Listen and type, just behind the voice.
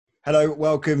Hello,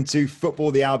 welcome to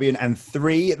Football the Albion and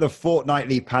 3, the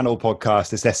fortnightly panel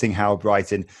podcast assessing how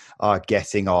Brighton are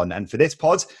getting on. And for this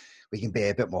pod, we can be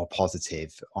a bit more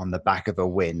positive on the back of a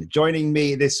win. Joining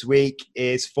me this week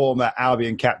is former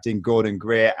Albion captain Gordon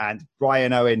Greer and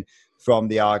Brian Owen from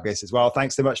the Argus as well.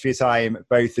 Thanks so much for your time,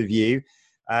 both of you.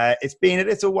 It's been a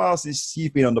little while since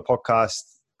you've been on the podcast.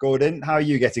 Gordon, how are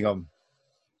you getting on?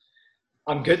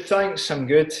 I'm good, thanks. I'm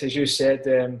good. As you said,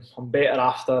 I'm better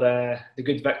after the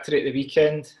good victory at the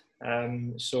weekend.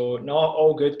 So, no,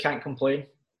 all good. Can't complain.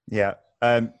 Yeah.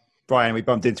 Brian, we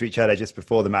bumped into each other just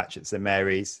before the match at St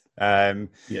Mary's.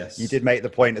 Yes. You did make the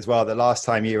point as well. The last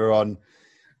time you were on,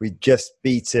 we'd just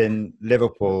beaten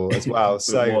Liverpool as well.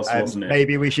 So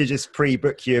maybe we should just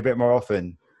pre-book you a bit more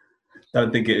often. I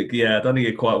don't think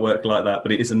it quite worked like that,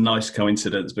 but it is a nice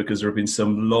coincidence because there have been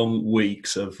some long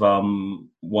weeks of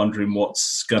wondering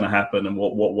what's going to happen and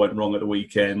what went wrong at the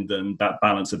weekend, and that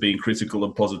balance of being critical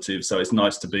and positive. So it's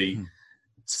nice to be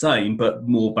same, but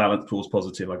more balanced towards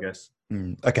positive, I guess.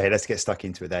 Okay, let's get stuck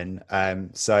into it then.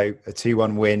 So a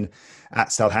 2-1 win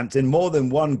at Southampton, more than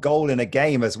one goal in a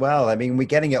game as well. I mean, we're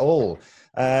getting it all.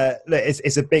 Look,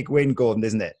 it's a big win, Gordon,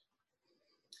 isn't it?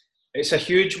 It's a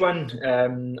huge one.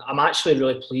 I'm actually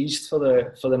really pleased for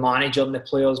the manager and the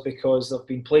players because they've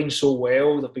been playing so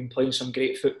well. They've been playing some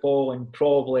great football and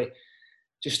probably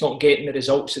just not getting the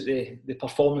results that the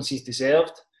performances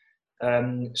deserved.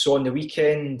 So on the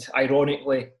weekend,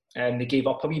 ironically, they gave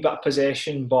up a wee bit of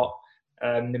possession, but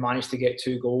they managed to get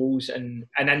 2 goals. And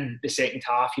in the second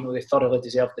half, they thoroughly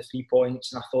deserved the 3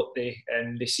 points. And I thought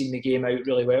they seen the game out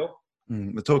really well.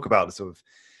 We'll talk about the sort of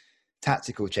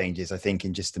tactical changes, I think,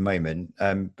 in just a moment.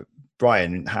 But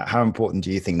Brian, how important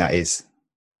do you think that is?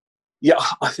 Yeah,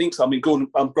 I think so. I mean, Graham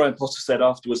Potter said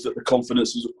afterwards that the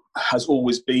confidence has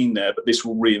always been there, but this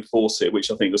will reinforce it,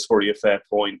 which I think was probably a fair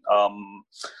point.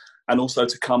 And also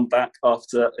to come back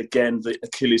after, again, the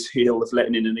Achilles heel of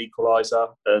letting in an equaliser.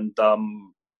 And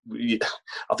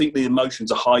I think the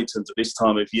emotions are heightened at this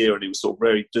time of year, and it was sort of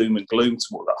very doom and gloom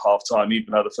toward that half time,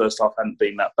 even though the first half hadn't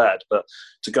been that bad. But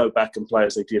to go back and play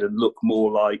as they did and look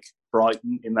more like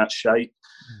Brighton in that shape,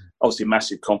 obviously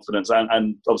massive confidence,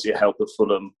 and obviously a help that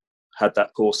Fulham had that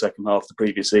poor second half the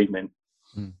previous evening.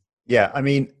 Yeah, I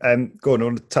mean, Gordon, I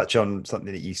want to touch on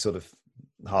something that you sort of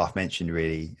half mentioned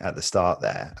really at the start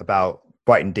there about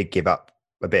Brighton did give up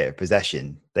a bit of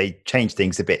possession. They changed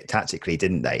things a bit tactically,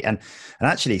 didn't they? And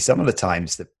actually, some of the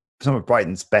times that some of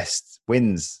Brighton's best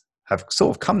wins have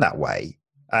sort of come that way.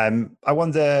 I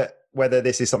wonder whether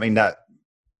this is something that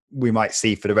we might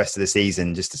see for the rest of the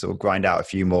season, just to sort of grind out a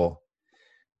few more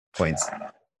points.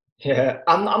 Yeah,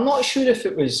 I'm not sure if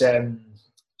it was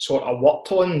sort of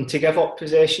worked on to give up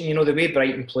possession. The way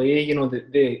Brighton play,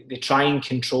 they try and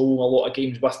control a lot of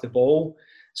games with the ball.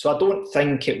 So I don't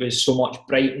think it was so much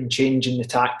Brighton changing the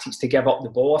tactics to give up the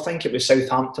ball. I think it was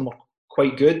Southampton were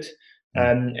quite good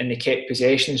and they kept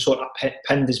possession and sort of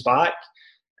pinned us back.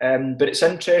 But it's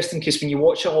interesting because when you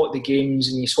watch a lot of the games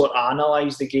and you sort of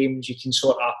analyse the games, you can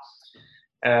sort of...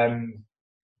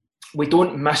 we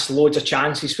don't miss loads of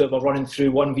chances where we're running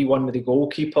through 1v1 with the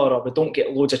goalkeeper, or we don't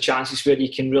get loads of chances where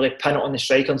you can really pin it on the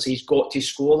striker and say he's got to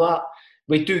score that.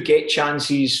 We do get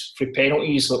chances for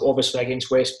penalties, like obviously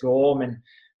against West Brom, and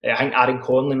I think Aaron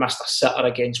Connolly missed a sitter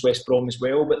against West Brom as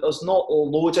well, but there's not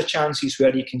loads of chances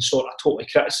where you can sort of totally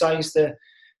criticise the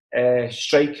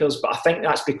strikers. But I think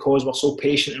that's because we're so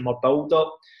patient in our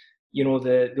build-up.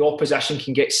 The opposition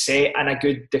can get set in a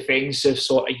good defensive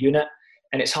sort of unit,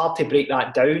 and it's hard to break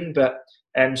that down. But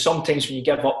sometimes when you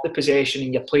give up the possession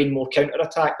and you're playing more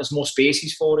counter-attack, there's more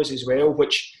spaces for us as well,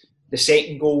 which the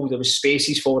second goal, there was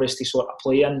spaces for us to sort of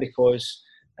play in because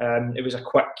it was a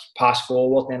quick pass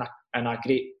forward and a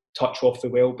great touch off the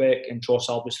Welbeck, and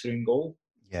Trossard was through in goal.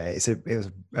 Yeah, it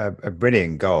was a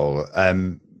brilliant goal.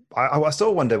 I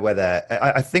sort of wonder whether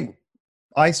I think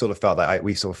I sort of felt that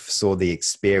we sort of saw the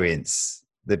experience,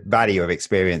 the value of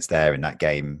experience there in that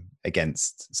game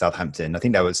against Southampton. I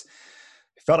think it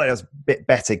felt like there was a bit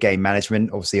better game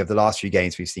management. Obviously, of the last few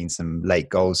games, we've seen some late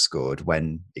goals scored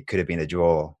when it could have been a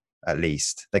draw, at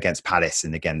least against Palace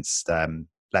and against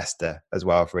Leicester as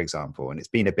well, for example. And it's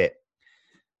been a bit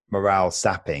morale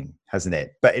sapping, hasn't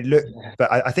it? But it looked. Yeah.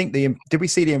 But I think did we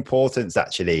see the importance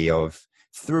actually of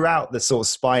throughout the sort of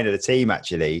spine of the team?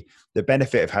 Actually, the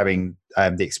benefit of having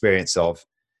the experience of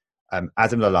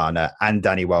Adam Lallana and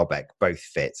Danny Welbeck both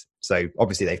fit. So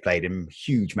obviously they've played in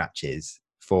huge matches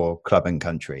for club and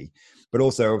country, but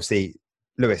also obviously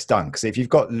Lewis Dunk. So if you've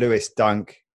got Lewis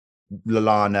Dunk,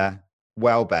 Lallana,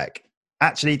 Welbeck,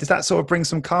 actually, does that sort of bring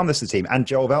some calmness to the team? And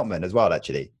Joel Veltman as well,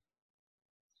 actually.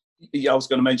 Yeah, I was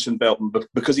going to mention Beltman, but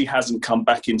because he hasn't come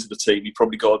back into the team, he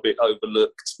probably got a bit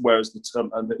overlooked, whereas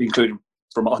including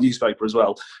from our newspaper as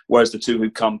well, whereas the two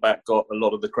who've come back got a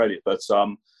lot of the credit. But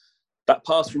that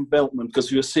pass from Beltman,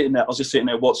 because I was just sitting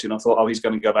there watching, I thought, oh, he's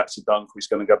going to go back to dunk, or he's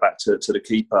going to go back to the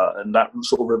keeper. And that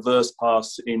sort of reverse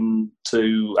pass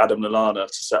into Adam Lallana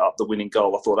to set up the winning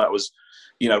goal, I thought that was,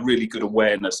 really good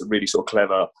awareness, a really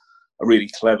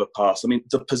clever pass. I mean,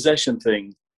 the possession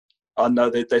thing, I know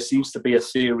that there seems to be a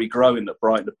theory growing that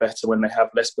Brighton are better when they have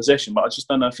less possession, but I just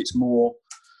don't know if it's more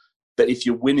that if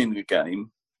you're winning the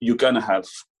game, you're going to have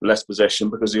less possession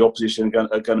because the opposition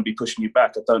are going to be pushing you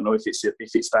back. I don't know if it's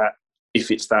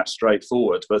that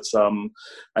straightforward, but and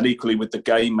equally with the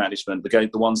game management, the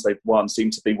ones they've won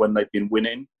seem to be when they've been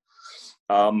winning.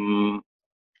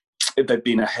 They've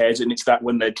been ahead, and it's that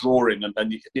when they're drawing, and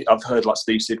I've heard like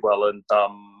Steve Sidwell and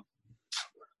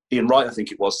Ian Wright, I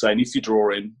think it was, saying if you're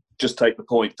drawing, just take the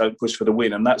point, don't push for the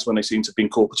win. And that's when they seem to have been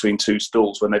caught between two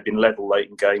stools, when they've been level late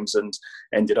in games and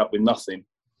ended up with nothing.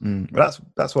 Well,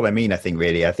 that's what I mean, I think,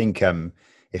 really. I think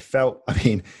it felt,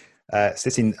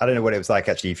 sitting, I don't know what it was like,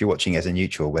 actually, if you're watching as a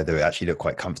neutral, whether it actually looked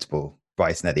quite comfortable,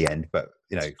 Brighton at the end. But,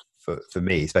 for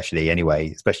me,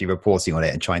 especially reporting on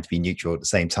it and trying to be neutral at the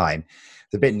same time,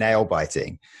 it's a bit nail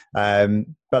biting.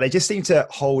 But they just seem to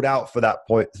hold out for that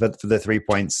point, for the 3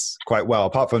 points quite well.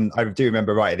 Apart from, I do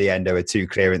remember right at the end, there were two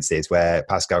clearances where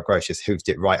Pascal Gross just hoofed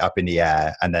it right up in the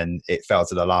air, and then it fell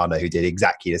to Lallana, who did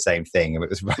exactly the same thing. And it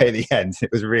was right at the end.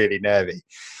 It was really nervy.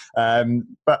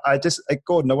 But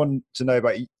Gordon, I want to know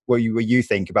about what you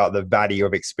think about the value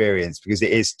of experience, because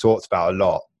it is talked about a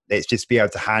lot. It's just be able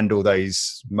to handle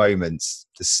those moments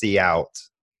to see out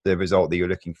the result that you're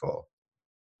looking for.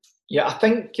 Yeah, I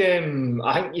think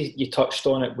you touched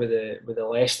on it with the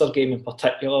Leicester game in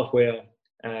particular, where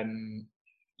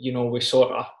we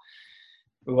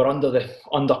were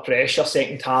under pressure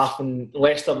second half, and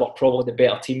Leicester were probably the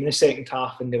better team in the second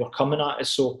half, and they were coming at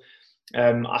us. So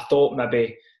I thought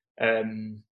maybe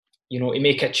to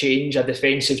make a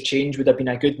defensive change would have been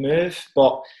a good move,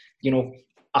 but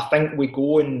I think we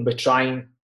go and we try and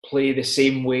play the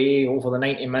same way over the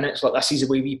 90 minutes. Like, this is the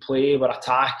way we play. We're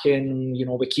attacking,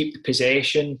 we keep the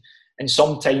possession. And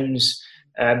sometimes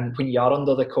when you are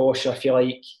under the cosh, I feel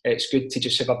like it's good to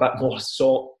just have a bit more a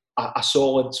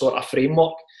solid sort of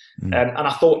framework. And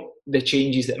I thought the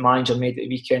changes that the manager made at the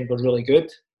weekend were really good.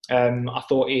 I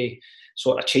thought he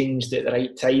sort of changed at the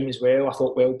right time as well. I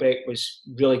thought Welbeck was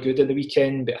really good at the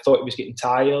weekend, but I thought he was getting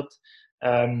tired.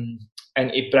 And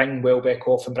to bring Welbeck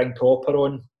off and bring Popper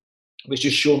on was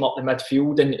just showing up the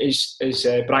midfield. And as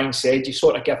Brian said, you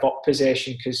sort of give up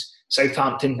possession because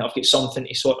Southampton have got something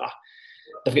to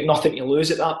they've got nothing to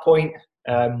lose at that point.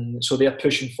 So they're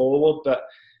pushing forward. But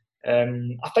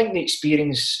I think the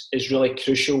experience is really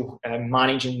crucial,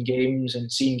 managing games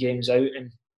and seeing games out.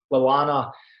 And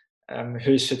Lallana,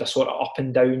 who's had a sort of up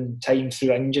and down time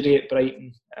through injury at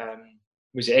Brighton,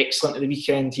 was excellent at the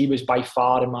weekend. He was by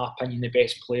far, in my opinion, the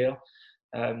best player.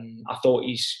 I thought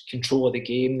his control of the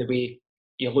game, the way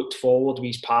he looked forward with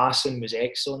his passing, was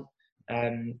excellent.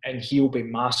 And he'll be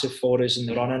massive for us in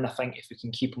the running. I think if we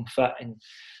can keep him fit and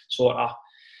sort of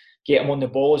get him on the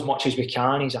ball as much as we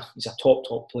can, he's a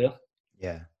top player.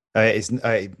 Yeah.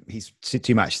 He's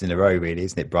two matches in a row, really,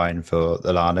 isn't it, Brian, for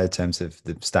Lallana in terms of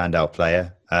the standout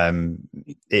player?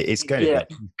 It's going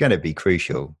to be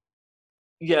crucial.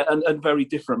 Yeah, and very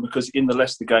different, because in the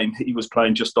Leicester game, he was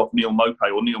playing just off Neal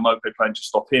Maupay, or Neal Maupay playing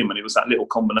just off him, and it was that little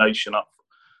combination up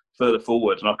further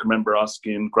forward. And I can remember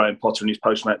asking Graham Potter in his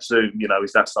post-match Zoom,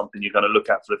 is that something you're going to look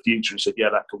at for the future? And he said, yeah,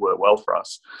 that could work well for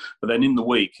us. But then in the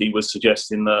week, he was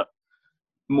suggesting that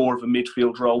more of a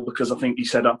midfield role, because I think he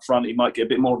said up front he might get a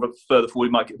bit more of a further forward,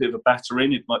 he might get a bit of a batter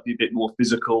in, it might be a bit more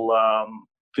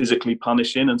physically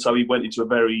punishing. And so he went into a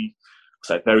very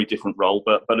different role,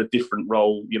 but a different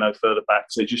role, further back.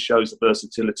 So it just shows the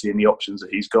versatility and the options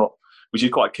that he's got, which is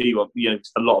quite key.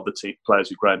 A lot of the team players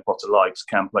who Graham Potter likes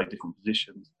can play different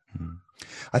positions.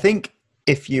 I think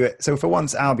for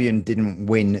once Albion didn't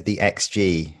win the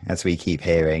XG, as we keep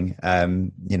hearing,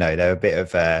 they're a bit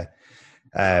of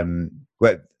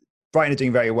Brighton are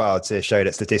doing very well to show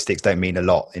that statistics don't mean a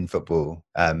lot in football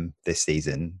this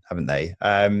season, haven't they?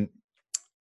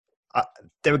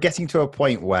 They were getting to a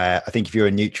point where I think if you're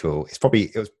a neutral,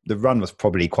 the run was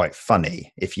probably quite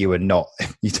funny. If you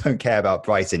don't care about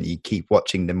Brighton, you keep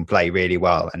watching them play really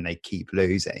well and they keep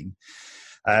losing.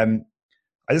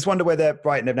 I just wonder whether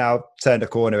Brighton have now turned a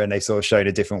corner and they sort of showed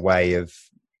a different way of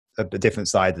a different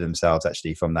side of themselves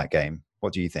actually from that game.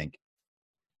 What do you think?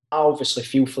 I obviously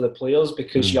feel for the players,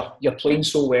 because you're playing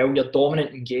so well, you're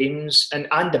dominant in games, and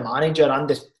the manager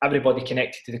and everybody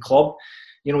connected to the club.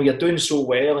 you know, you're doing so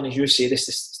well, and as you say, the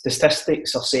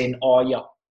statistics are saying, oh, you're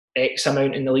X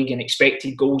amount in the league and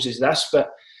expected goals is this,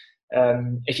 but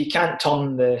if you can't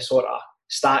turn the sort of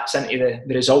stats into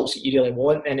the results that you really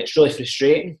want, then it's really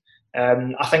frustrating.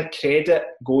 I think credit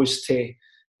goes to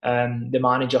the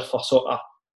manager for sort of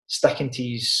sticking to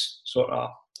his sort of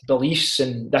beliefs,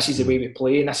 and this is the way we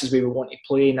play, and this is the way we want to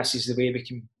play, and this is the way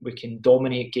we can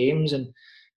dominate games. And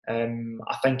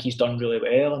I think he's done really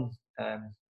well,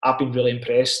 and I've been really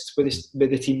impressed with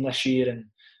the team this year.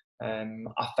 And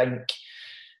I think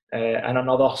in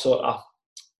another sort of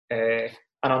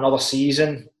in another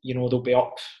season, you know, they'll be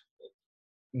up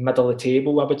middle of the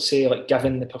table, I would say, like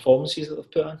given the performances that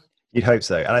they've put in. You'd hope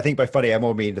so. And I think by funny, I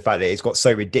more mean the fact that it's got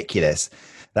so ridiculous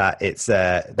that it's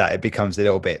that it becomes a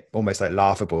little bit almost like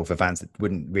laughable for fans that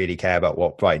wouldn't really care about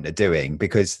what Brighton are doing,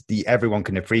 because everyone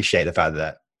can appreciate the fact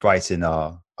that Brighton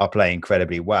are playing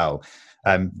incredibly well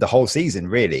the whole season,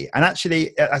 really. And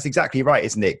actually, that's exactly right,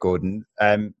 isn't it, Gordon?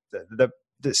 The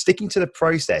sticking to the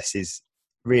process is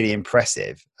really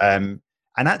impressive. And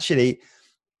actually,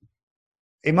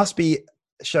 it must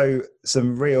show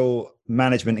some real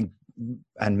management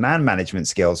and man management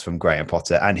skills from Graham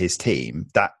Potter and his team,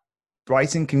 that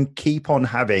Brighton can keep on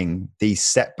having these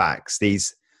setbacks,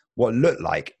 these what look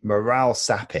like morale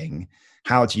sapping.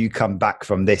 How do you come back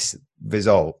from this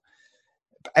result?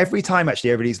 Every time,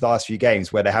 actually, over these last few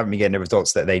games where they haven't been getting the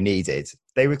results that they needed,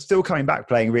 they were still coming back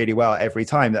playing really well every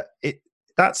time.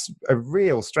 That's a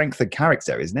real strength of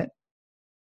character, isn't it?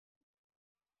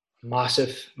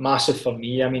 Massive for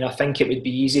me. I mean, I think it would be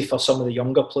easy for some of the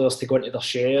younger players to go into their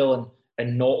shell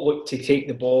and not look to take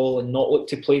the ball and not look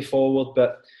to play forward,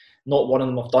 but not one of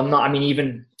them have done that. I mean,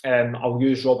 even I'll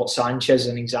use Robert Sanchez as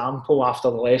an example.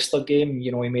 After the Leicester game,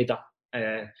 you know, he made a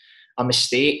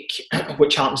mistake,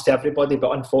 which happens to everybody,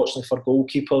 but unfortunately for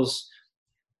goalkeepers,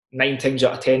 9 times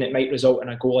out of 10 it might result in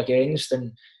a goal against,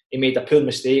 and he made a poor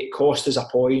mistake, cost us a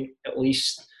point at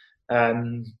least,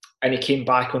 and he came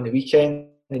back on the weekend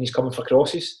and he's coming for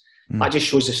crosses. That just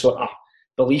shows the sort of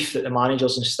belief that the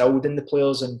manager's instilled in the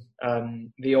players, and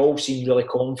they all seem really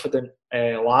confident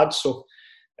lads. So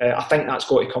I think that's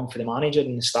got to come for the manager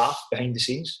and the staff behind the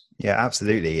scenes. Yeah,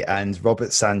 absolutely. And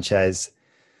Robert Sanchez,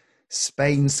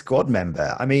 Spain squad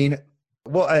member. I mean,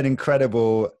 what an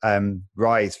incredible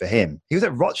rise for him. He was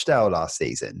at Rochdale last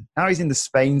season. Now he's in the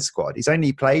Spain squad. He's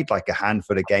only played like a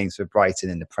handful of games for Brighton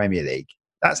in the Premier League.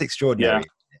 That's extraordinary.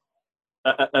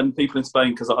 Yeah. And people in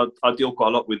Spain, because I deal quite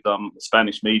a lot with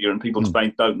Spanish media, and people in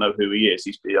Spain don't know who he is.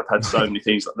 I've had so many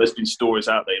things. There's been stories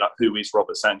out there like, who is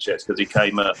Robert Sanchez? Because he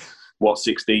came at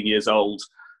 16 years old.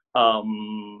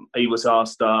 He was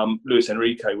asked. Luis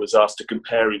Enrique was asked to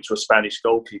compare him to a Spanish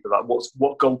goalkeeper. Like,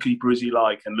 what goalkeeper is he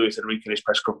like? And Luis Enrique in his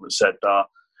press conference said,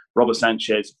 Robert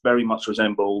Sanchez very much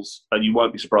resembles, and you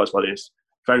won't be surprised by this,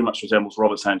 very much resembles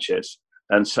Robert Sanchez.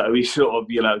 And so he sort of,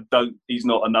 you know, don't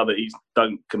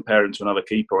compare him to another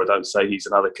keeper, or don't say he's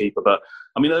another keeper. But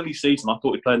I mean, early season, I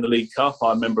thought he'd play in the League Cup. I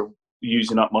remember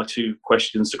using up my 2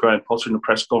 questions to Graham Potter in the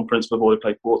press conference before he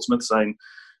played Portsmouth, saying,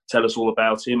 tell us all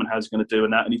about him and how's he going to do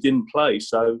in that. And he didn't play.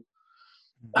 So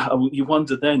you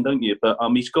wonder then, don't you? But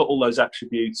he's got all those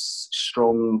attributes,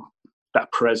 strong,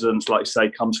 that presence, like you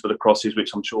say, comes for the crosses,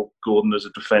 which I'm sure Gordon as a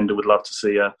defender would love to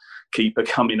see a keeper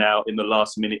coming out in the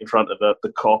last minute in front of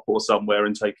the cop or somewhere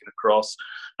and taking a cross.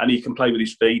 And he can play with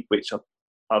his feet, which is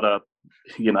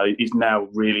now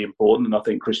really important. And I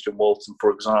think Christian Walton,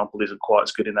 for example, isn't quite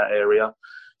as good in that area.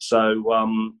 So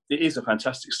it is a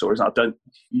fantastic story.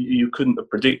 You couldn't have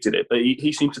predicted it, but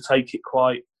he seemed to take it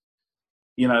quite,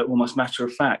 you know, almost matter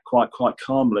of fact, quite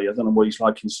calmly. I don't know what he's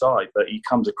like inside, but he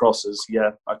comes across as,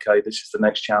 yeah, okay, this is the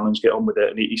next challenge, get on with it.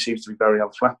 And he seems to be very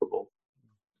unflappable.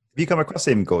 Have you come across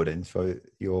him, Gordon, for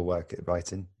your work at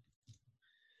Brighton?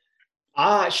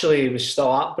 I actually was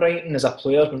still at Brighton as a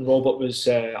player when Robert was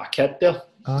a kid there.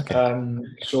 Okay.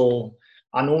 So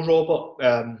I know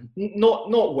Robert,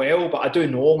 not well, but I do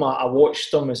know him. I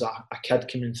watched him as a kid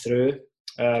coming through.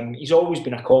 He's always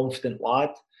been a confident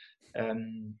lad.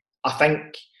 I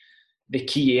think the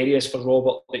key areas for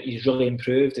Robert that he's really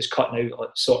improved is cutting out like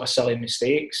sort of silly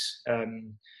mistakes.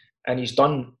 And he's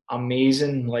done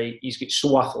amazing. Like, he's got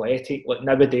so athletic. Like,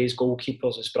 nowadays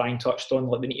goalkeepers, as Brian touched on,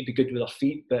 like, they need to be good with their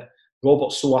feet. But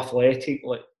Robert's so athletic.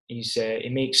 Like, he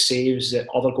makes saves that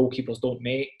other goalkeepers don't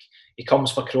make. He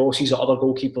comes for crosses that other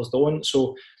goalkeepers don't.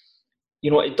 So,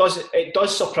 you know, it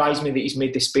does surprise me that he's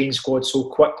made the Spain squad so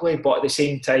quickly. But at the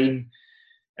same time,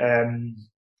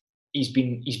 he's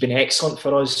been excellent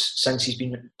for us since he's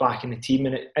been back in the team,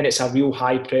 and it's a real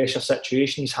high pressure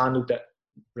situation. He's handled it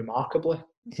remarkably.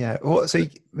 Yeah. Well, so I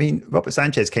mean, Robert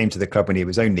Sanchez came to the club when he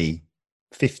was only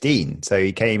 15. So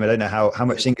he came. I don't know how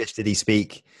much English did he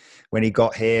speak when he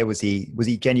got here. Was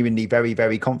he genuinely very,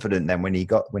 very confident then when he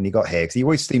got here? Because he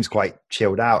always seems quite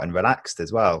chilled out and relaxed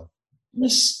as well.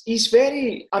 He's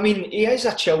very. I mean, he is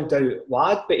a chilled out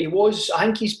lad, but I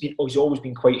think he's always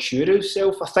been quite sure of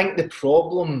himself. I think the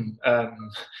problem.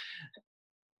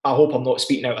 I hope I'm not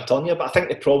speaking out of turn here, but I think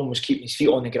the problem was keeping his feet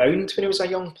on the ground when he was a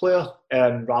young player,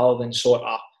 rather than sort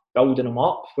of building him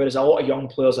up. Whereas a lot of young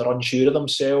players are unsure of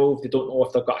themselves. They don't know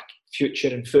if they've got a future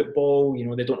in football. You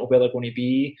know, they don't know where they're going to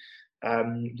be.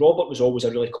 Robert was always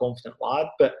a really confident lad,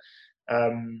 but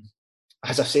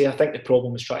as I say, I think the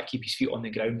problem was trying to keep his feet on the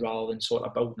ground rather than sort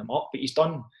of building them up. But he's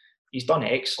done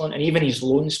excellent, and even his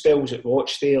loan spells at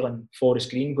Rochdale and Forest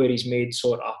Green, where he's made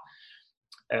sort of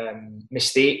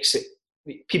mistakes that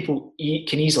people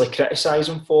can easily criticise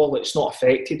him for, it's not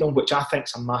affected him, which I think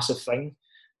is a massive thing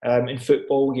in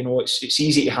football. You know, it's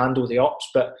easy to handle the ups,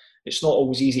 but it's not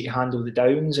always easy to handle the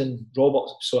downs, and Robert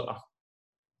sort of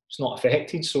it's not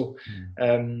affected. So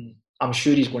I'm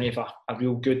sure he's going to have a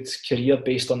real good career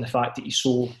based on the fact that he's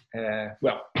so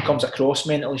comes across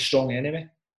mentally strong anyway.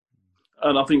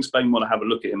 And I think Spain want to have a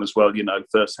look at him as well, you know,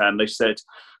 firsthand. They said,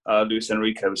 Luis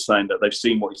Enrique was saying that they've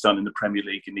seen what he's done in the Premier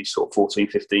League in these sort of 14,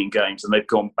 15 games, and they've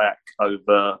gone back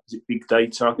over, is it big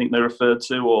data, I think they referred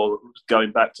to, or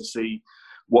going back to see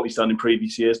what he's done in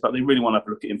previous years. But they really want to have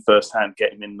a look at him firsthand,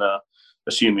 get him in the,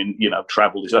 assuming, you know,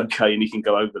 travel is okay and he can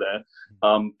go over there,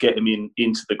 get him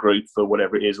into the group for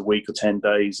whatever it is, a week or 10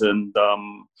 days. And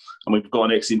we've got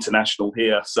an ex-international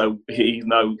here, so he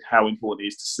knows how important it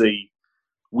is to see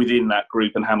within that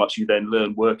group and how much you then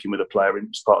learn working with a player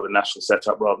as part of the national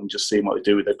setup rather than just seeing what they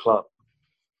do with their club.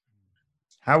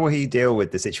 How will he deal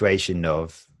with the situation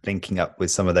of linking up with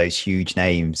some of those huge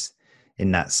names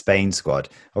in that Spain squad?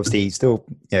 Obviously, he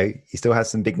still has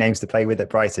some big names to play with at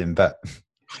Brighton, but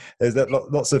there's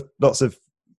lots of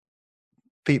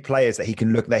players that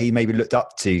he maybe looked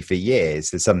up to for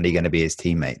years are suddenly going to be his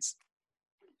teammates.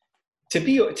 To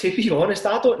be honest,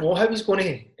 I don't know how he's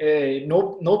going to.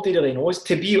 Nobody really knows.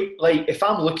 To be like, if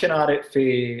I'm looking at it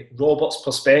from Robert's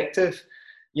perspective,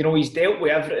 you know, he's dealt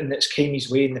with everything that's came his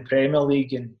way in the Premier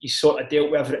League, and he's sort of dealt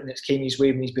with everything that's came his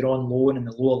way when he's been on loan in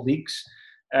the lower leagues.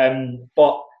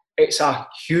 But it's a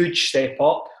huge step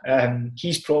up.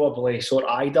 He's probably sort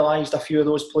of idolised a few of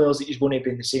those players that he's going to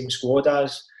be in the same squad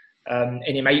as, and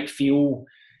he might feel,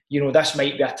 you know, this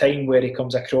might be a time where he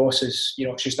comes across as, you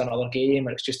know, it's just another game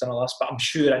or it's just another this, but I'm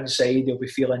sure inside he'll be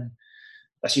feeling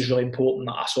this is really important,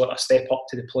 that I sort of step up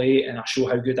to the plate and I show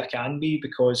how good I can be,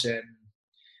 because,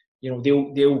 you know,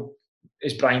 they'll,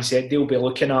 as Brian said, they'll be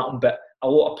looking at him, but a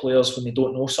lot of players, when they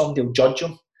don't know something, they'll judge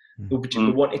him. They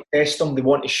want to test him, they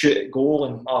want to shoot at goal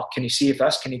and, can he save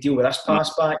this? Can he deal with this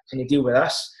pass back? Can he deal with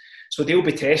this? So they'll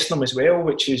be testing him as well,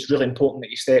 which is really important that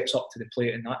he steps up to the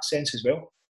plate in that sense as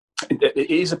well. It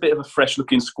is a bit of a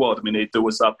fresh-looking squad. I mean, there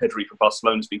was Pedri for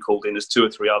Barcelona has been called in. There's 2 or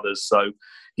 3 others, so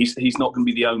he's not going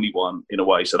to be the only one in a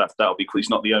way. So that'll be cool. He's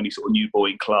not the only sort of new boy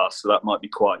in class, so that might be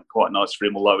quite nice for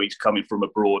him. Although he's coming from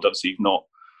abroad, obviously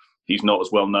he's not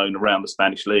as well known around the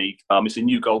Spanish league. It's a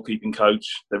new goalkeeping coach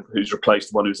who's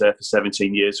replaced the one who was there for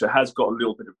 17 years, so it has got a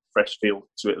little bit of fresh feel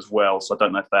to it as well. So I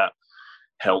don't know if that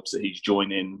helps that he's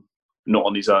joining not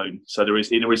on his own. So there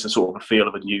is a sort of a feel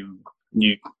of a new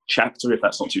chapter, if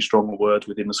that's not too strong a word,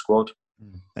 within the squad.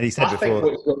 And he said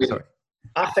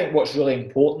I think what's really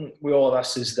important with all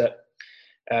this is that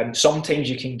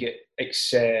sometimes you can get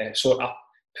sort of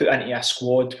put into a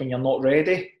squad when you're not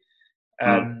ready.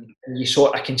 And you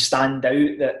sort of can stand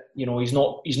out that, you know, he's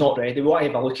not ready. We want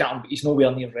to have a look at him, but he's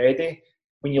nowhere near ready.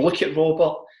 When you look at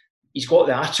Robert, he's got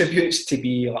the attributes to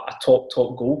be like a top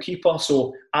goalkeeper.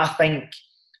 So I think,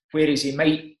 whereas he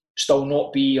might still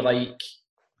not be like,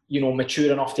 you know,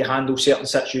 mature enough to handle certain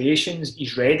situations,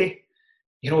 he's ready.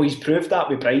 You know, he's proved that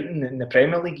with Brighton in the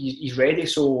Premier League. He's ready,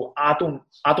 so I don't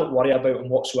worry about him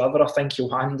whatsoever. I think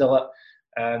he'll handle it.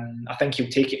 I think he'll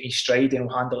take it in his stride and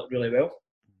he'll handle it really well.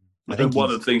 I think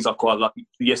one of the things I quite like.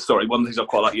 One of the things I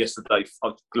quite like yesterday, I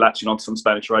was latching on some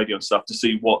Spanish radio and stuff to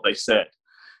see what they said.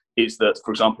 Is that,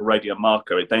 for example, Radio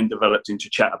Marca, it then developed into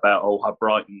chat about how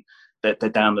Brighton. They're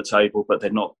down the table, but they're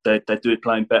not. They're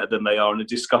playing better than they are, and a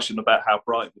discussion about how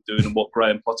Brighton were doing and what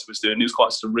Graham Potter was doing. It was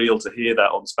quite surreal to hear that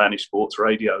on Spanish sports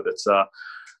radio. That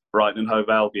Brighton and Hove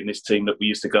Albion, this team that we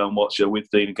used to go and watch with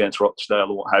Dean against Rochdale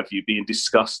or what have you, being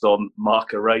discussed on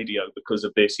Marca radio because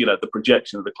of this. You know, the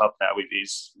projection of the club now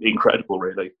is incredible,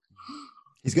 really.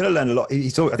 He's going to learn a lot. I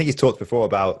think he's talked before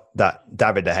about that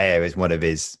David De Gea is one of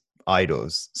his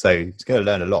idols, so he's going to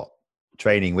learn a lot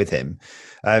training with him.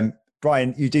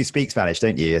 Brian, you do speak Spanish,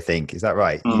 don't you? I think, is that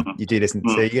right? You do listen.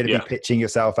 So you're going to be pitching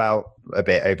yourself out a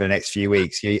bit over the next few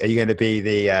weeks. Are you going to be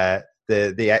the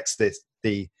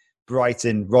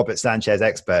Brighton Robert Sanchez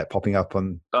expert popping up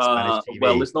on Spanish TV?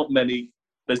 Well, there's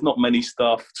not many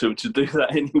staff to do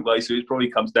that anyway, so it probably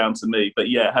comes down to me. But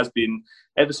yeah, it has been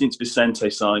ever since Vicente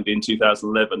signed in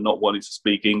 2011, not wanting to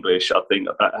speak English. I think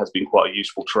that has been quite a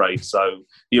useful trait. So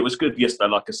yeah, it was good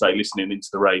yesterday, like I say, listening into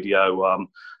the radio,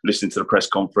 listening to the press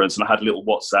conference, and I had a little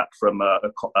WhatsApp from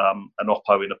an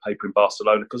oppo in a paper in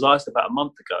Barcelona, because I asked about a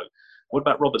month ago, what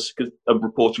about Robert, because a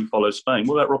reporter who follows Spain,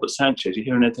 what about Robert Sanchez? You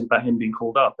hearing anything about him being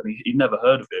called up? And he'd never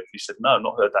heard of him. He said, no,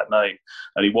 not heard that name.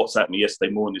 And he WhatsApped me yesterday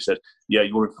morning. He said, yeah,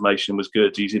 your information was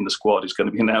good. He's in the squad. He's going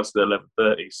to be announced at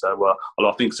 11:30. So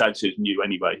I think Sanchez knew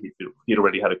anyway. He'd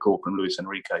already had a call from Luis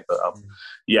Enrique. But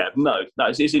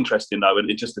it's interesting though.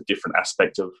 And it's just a different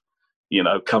aspect of,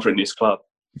 covering this club.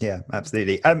 Yeah,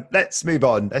 absolutely. Let's move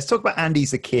on. Let's talk about Andy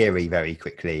Zakiri very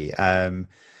quickly.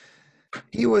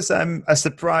 He was a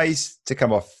surprise to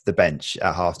come off the bench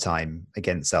at halftime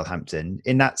against Southampton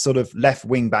in that sort of left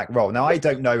wing back role. Now, I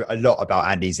don't know a lot about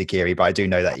Andy Zakiri, but I do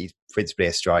know that he's principally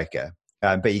a striker,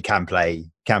 but he can play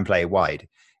wide.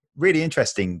 Really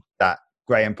interesting that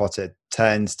Graham Potter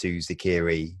turns to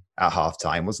Zakiri at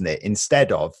halftime, wasn't it?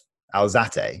 Instead of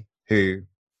Alzate, who,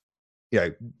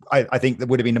 I think that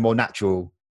would have been a more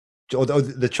natural, or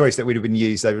the choice that would have been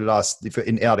used over the last,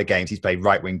 in other games. He's played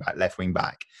right wing back, left wing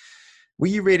back. Were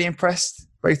you really impressed,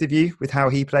 both of you, with how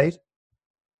he played?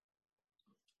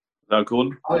 No,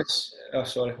 Gordon.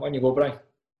 Sorry, why don't you go, Brian?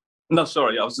 No,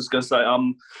 sorry, I was just going to say,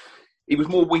 he was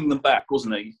more wing than back,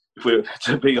 wasn't he? If we're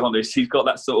to be honest, he's got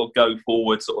that sort of go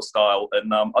forward sort of style,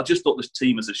 and I just thought this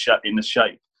team in the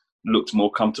shape looked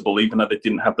more comfortable, even though they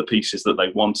didn't have the pieces that they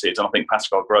wanted. And I think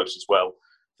Pascal Gross as well.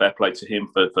 Fair play to him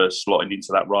for slotting into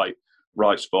that right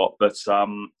spot. But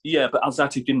but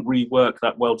Alzate didn't really work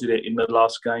that well, did it, in the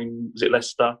last game? Was it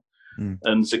Leicester?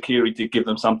 And Zakiri did give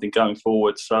them something going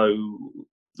forward. So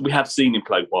we have seen him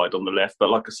play wide on the left, but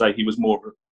like I say, he was more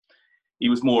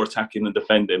attacking than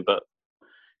defending. But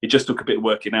it just took a bit of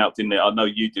working out, didn't it? I know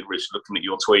you did, Rich, looking at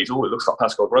your tweets. Oh, it looks like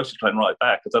Pascal Gross is playing right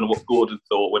back. I don't know what Gordon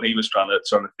thought when he was trying to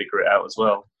figure it out as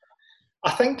well.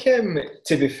 I think,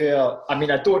 to be fair, I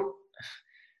mean,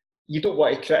 you don't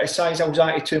want to criticise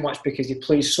Alzate too much because he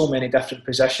plays so many different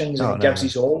positions and gives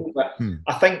his all. But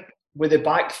I think with the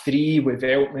back three, with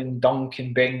Veltman,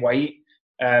 Duncan, Ben White,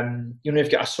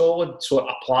 you've got a solid sort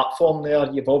of platform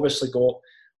there. You've obviously got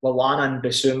Lallana and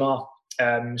Bissouma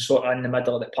sort of in the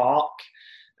middle of the park,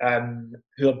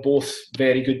 who are both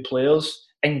very good players.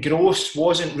 And Gross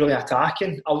wasn't really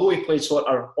attacking. Although he played sort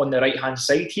of on the right-hand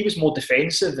side, he was more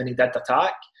defensive than he did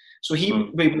attack. So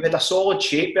we had a solid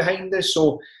shape behind us.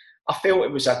 So I felt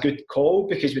it was a good call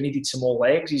because we needed some more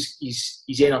legs. He's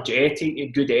energetic, he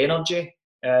had good energy.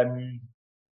 And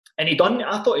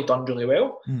I thought he'd done really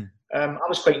well. I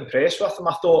was quite impressed with him.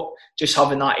 I thought just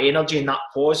having that energy and that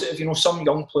positive, some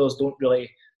young players they're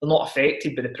not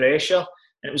affected by the pressure.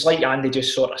 And it was like Andy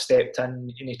just sort of stepped in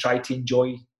and he tried to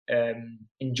enjoy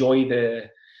the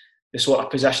sort of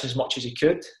position as much as he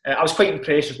could. I was quite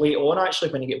impressed with late on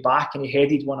actually when he got back and he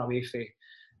headed one away for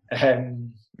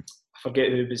I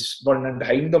forget who was running in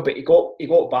behind him, but he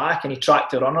got back and he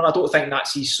tracked the runner. I don't think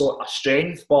that's his sort of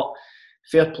strength, but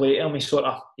fair play to him.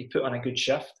 He put on a good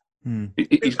shift.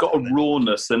 He's got a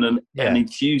rawness and an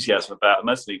enthusiasm about him,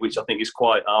 hasn't he? Which I think is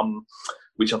quite,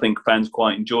 which I think fans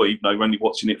quite enjoy, even though you're only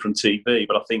watching it from TV.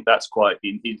 But I think that's quite, I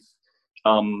think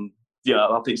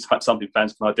it's something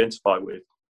fans can identify with.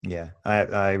 Yeah,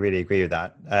 I really agree with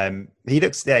that. He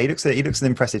looks an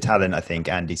impressive talent, I think,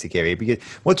 Andy Zakiri. Because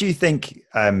what do you think,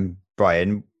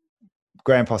 Brian,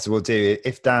 Graham Potter will do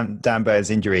if Dan Burn's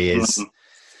injury is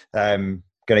going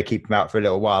to keep him out for a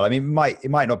little while? I mean, it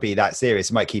might not be that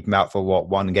serious. It might keep him out for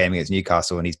one game against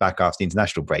Newcastle, and he's back after the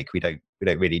international break. We don't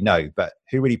really know. But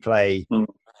who will he play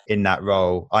in that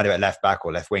role, either at left back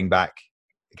or left wing back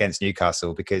against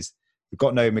Newcastle? Because we've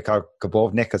got no Mikhail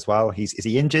Karbovnik as well. Is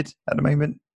he injured at the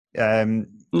moment? I don't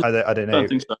know. I don't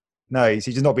think so. No, he's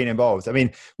just not been involved. I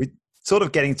mean, we're sort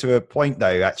of getting to a point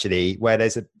though, actually, where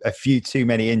there's a few too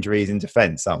many injuries in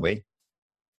defence, aren't we?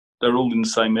 They're all in the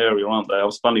same area, aren't they? I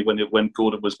was funny when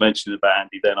Gordon was mentioning about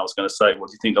Andy. Then I was going to say, well,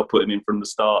 do you think I'll put him in from the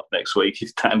start next week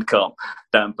if Dan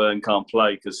Burn can't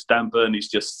play? Because Dan Burn is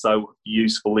just so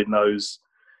useful in those.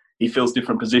 He fills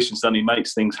different positions and he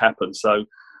makes things happen. So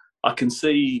I can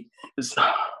see,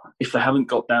 if they haven't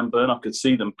got Dan Burn, I could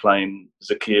see them playing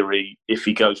Zakiri if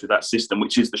he goes with that system,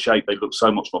 which is the shape they look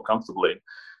so much more comfortable in.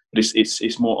 But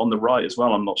it's more on the right as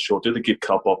well. I'm not sure. Do they give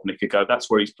Karbovnik a go? That's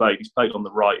where he's played. He's played on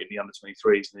the right in the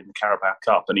under-23s and in the Carabao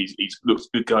Cup, and he's looks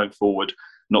good going forward.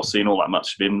 Not seeing all that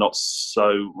much of him. Not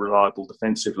so reliable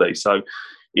defensively. So,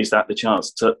 is that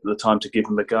the time to give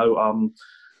him a go?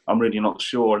 I'm really not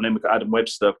sure. And then we've got Adam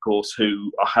Webster, of course, who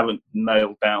I haven't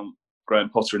nailed down Graham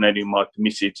Potter in any of my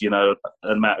permitted,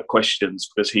 amount of questions,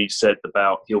 because he said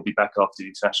about he'll be back after the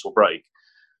international break.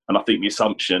 And I think the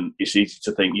assumption is easy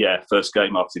to think, first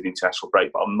game after the international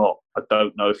break, but I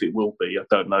don't know if it will be. I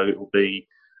don't know it will be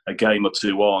a game or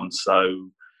two on.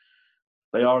 So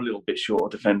they are a little bit short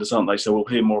of defenders, aren't they? So we'll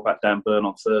hear more about Dan Burn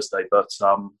on Thursday. But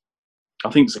I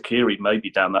think Zakiri may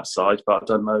be down that side, but I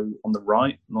don't know on the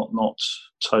right. Not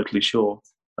totally sure.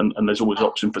 And there's always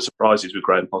option for surprises with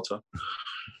Graham Potter.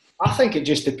 I think it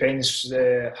just depends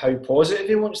how positive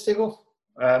he wants to go.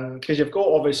 Because you've got,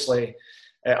 obviously...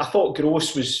 I thought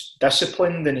Gross was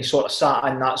disciplined and he sort of sat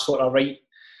in that sort of right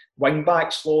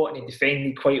wing-back slot and he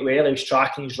defended quite well. He was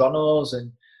tracking his runners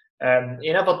and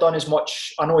he never done as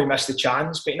much. I know he missed the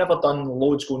chance, but he never done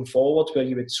loads going forward where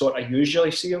you would sort of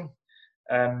usually see him.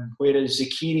 Whereas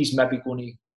Zakiri's maybe going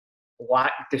to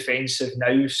lack defensive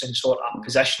nous and sort of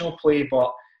positional play,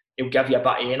 but he'll give you a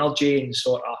bit of energy and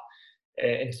sort of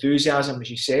enthusiasm, as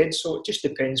you said. So it just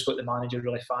depends what the manager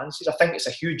really fancies. I think it's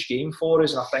a huge game for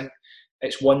us, and I think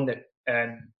it's one that,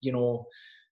 I'm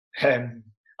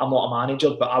not a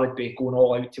manager, but I would be going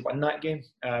all out to win that game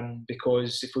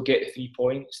because if we get the 3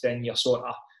 points, then you're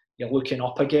looking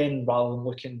up again rather than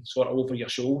looking sort of over your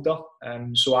shoulder.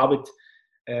 So I would,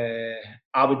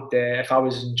 if I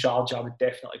was in charge, I would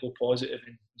definitely go positive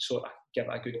and sort of give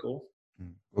it a good go.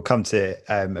 We'll come to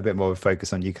a bit more of a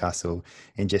focus on Newcastle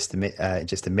in just a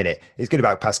minute. It's good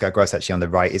about Pascal Gross actually on the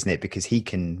right, isn't it? Because he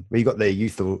can. Well, you got the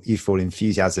youthful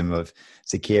enthusiasm of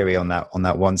Zakiri on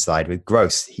that one side. With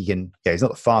Gross, he can. Yeah, he's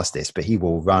not the fastest, but he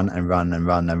will run and run and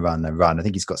run and run and run. I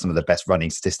think he's got some of the best running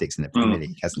statistics in the Premier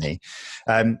League, hasn't he?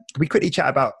 Can we quickly chat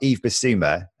about Yves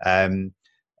Bissouma?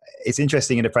 It's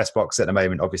interesting in the press box at the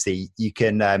moment. Obviously, you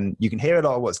can hear a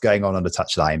lot of what's going on the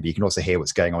touchline, but you can also hear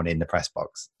what's going on in the press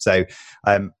box. So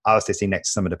I was sitting next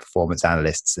to some of the performance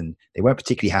analysts, and they weren't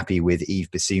particularly happy with Yves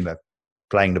Bissouma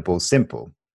playing the ball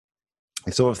simple.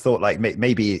 I sort of thought like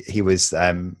maybe he was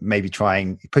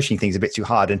pushing things a bit too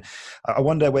hard. And I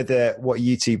wonder what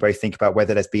you two both think about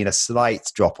whether there's been a slight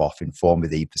drop off in form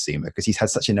with Yves Bissouma, because he's had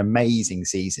such an amazing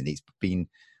season. He's been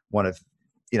one of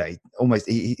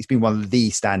he's been one of the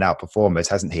standout performers,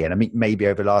 hasn't he? And I mean, maybe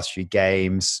over the last few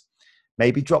games,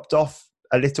 maybe dropped off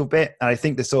a little bit. And I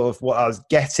think the sort of what I was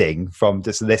getting from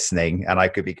just listening, and I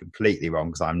could be completely wrong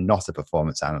because I'm not a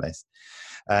performance analyst,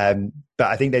 but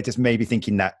I think they're just maybe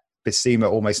thinking that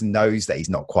Bissouma almost knows that he's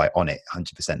not quite on it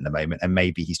 100% at the moment, and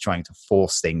maybe he's trying to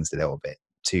force things a little bit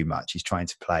too much. He's trying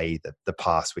to play the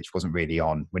pass which wasn't really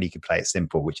on when he could play it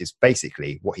simple, which is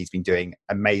basically what he's been doing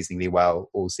amazingly well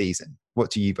all season.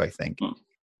 What do you both think? I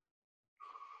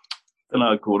don't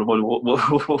know, Gordon. What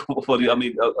do you, I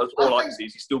mean, all I can see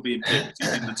is he's still being picked.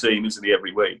 He's in the team, isn't he,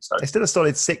 every week? So. It's still a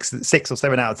solid 6 or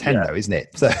 7 out of 10, though, isn't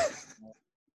it? So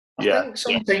I think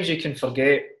sometimes you can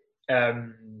forget how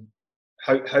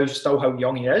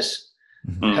young he is.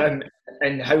 Mm-hmm.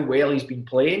 And how well he's been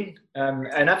playing.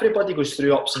 And everybody goes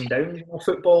through ups and downs.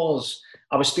 Footballers,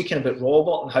 I was speaking about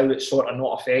Robert and how it sort of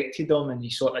not affected him, and he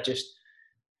sort of just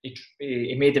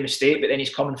he made a mistake, but then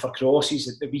he's coming for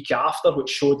crosses the week after, which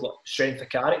showed like strength of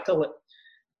character. Like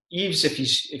Yves, if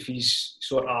he's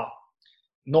sort of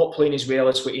not playing as well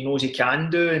as what he knows he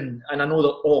can do, and I know that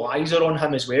all eyes are on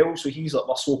him as well, so he's like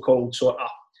the so-called sort of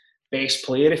best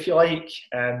player, if you like,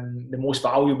 the most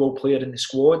valuable player in the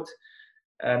squad.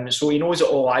 So he knows that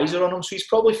all eyes are on him, so he's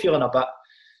probably feeling a bit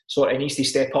sort of he needs to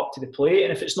step up to the plate,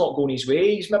 and if it's not going his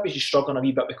way, he's maybe just struggling a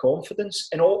wee bit with confidence.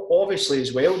 And obviously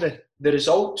as well, the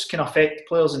results can affect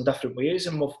players in different ways,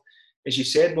 and as you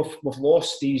said, we've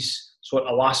lost these sort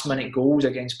of last minute goals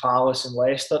against Palace and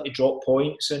Leicester to drop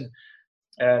points, and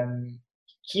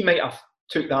he might have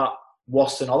took that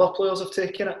worse than other players have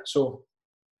taken it. So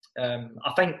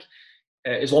I think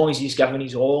as long as he's giving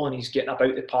his all and he's getting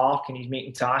about the park and he's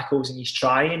making tackles and he's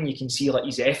trying, you can see like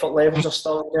his effort levels are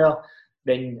still there,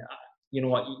 then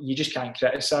you just can't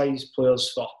criticise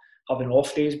players for having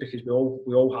off days, because we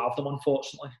all have them,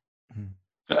 unfortunately.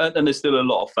 And there's still a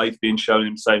lot of faith being shown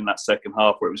him, say, in that second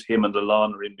half where it was him and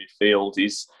Lallana in midfield.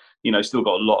 He's still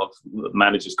got a lot of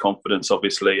managers' confidence,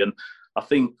 obviously, and I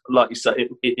think, like you said,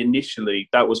 initially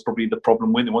that was probably the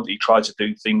problem with him. He tried to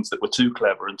do things that were too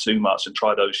clever and too much, and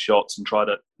try those shots and try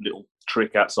that little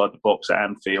trick outside the box at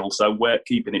Anfield. So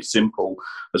keeping it simple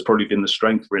has probably been the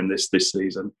strength for him this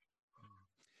season.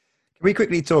 Can we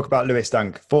quickly talk about Lewis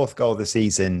Dunk, fourth goal of the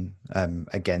season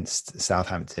against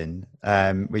Southampton,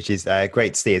 which is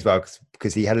great to see as well,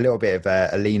 because he had a little bit of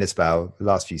a leaner spell the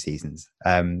last few seasons.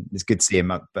 It's good to see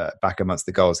him back amongst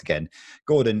the goals again.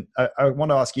 Gordon, I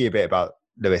want to ask you a bit about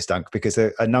Lewis Dunk, because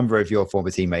a number of your former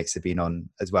teammates have been on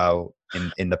as well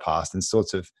in the past, and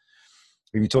sort of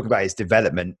we've been talking about his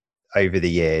development over the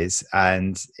years,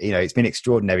 and it's been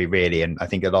extraordinary, really. And I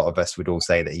think a lot of us would all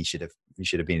say that he should have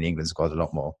been in the England squad a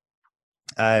lot more.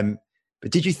 But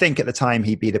did you think at the time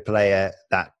he'd be the player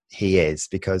that he is?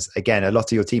 Because again, a lot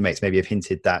of your teammates maybe have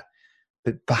hinted that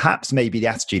perhaps maybe the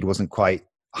attitude wasn't quite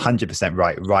 100%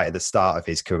 right at the start of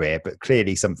his career, but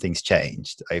clearly something's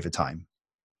changed over time.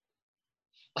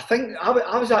 I think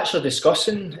I was actually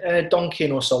discussing Donkey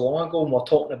not so long ago, and we're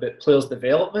talking about players'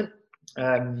 development.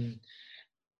 And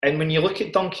when you look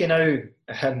at Donkey now,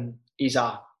 he's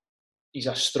a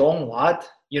strong lad.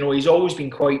 He's always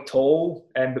been quite tall,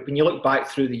 but when you look back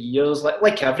through the years,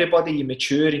 like everybody, you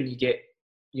mature and you get,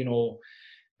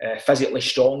 physically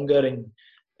stronger.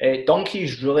 And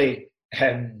Donkey's really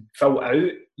filled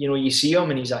out. You see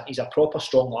him, and he's a proper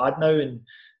strong lad now. And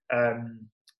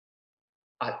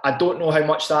I don't know how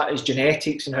much that is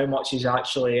genetics and how much is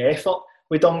actually effort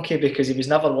with Donkey, because he was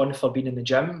never one for being in the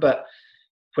gym. But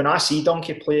when I see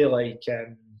Donkey play,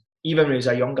 even when he was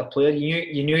a younger player,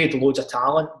 you knew he had loads of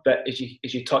talent. But as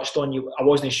you touched on, I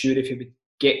wasn't sure if he would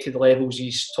get to the levels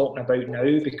he's talking about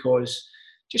now, because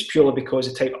purely because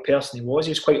the type of person he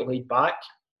was quite laid back.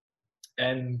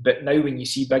 But now when you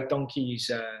see Big Donkey, he's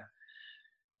a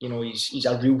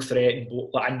real threat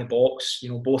in the box.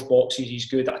 Both boxes, he's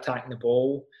good at attacking the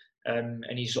ball, and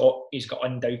he's got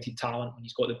undoubted talent when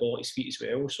he's got the ball at his feet as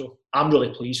well. So I'm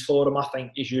really pleased for him. I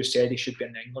think, as you said, he should be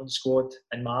in the England squad,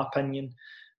 in my opinion.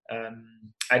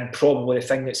 And probably the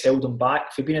thing that's held him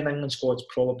back for being in the England squad is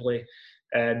probably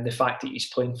the fact that he's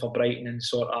playing for Brighton and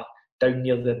sort of down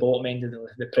near the bottom end of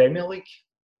the Premier League.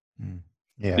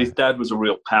 Yeah. His dad was a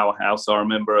real powerhouse. I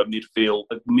remember a midfielder,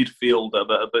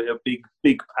 but a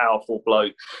big, powerful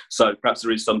bloke. So perhaps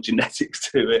there is some genetics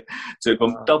to it. So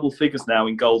from double figures now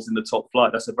in goals in the top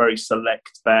flight, that's a very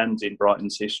select band in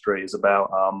Brighton's history. It's about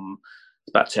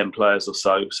 10 players or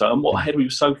so. And what ahead, we were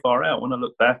so far out. When I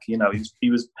look back, he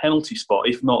was penalty spot,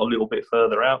 if not a little bit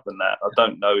further out than that. I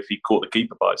don't know if he caught the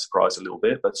keeper by surprise a little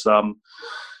bit, but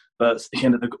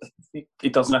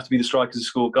it doesn't have to be the strikers who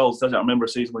score goals, does it? I remember a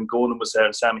season when Gordon was there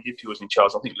and Sammy Hippie was in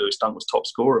charge. I think Lewis Dunk was top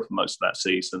scorer for most of that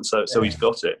season. So he's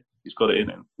got it. He's got it in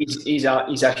him. He's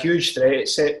a huge threat at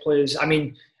set plays. I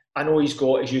mean, I know he's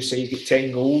got, as you say, he's got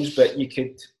 10 goals, but he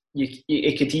could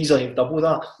easily have doubled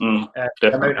that.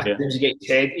 The amount of times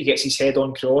he gets his head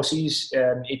on crosses.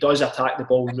 He does attack the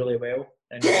ball really well,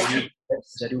 and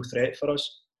he's a real threat for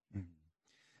us.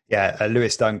 Yeah,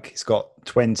 Lewis Dunk has got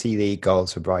 20 league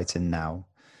goals for Brighton now.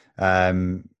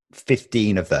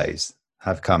 15 of those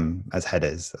have come as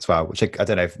headers as well, which I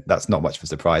don't know if that's not much of a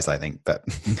surprise, I think, but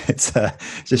it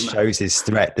just shows his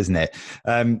threat, doesn't it?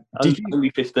 Only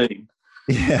 15.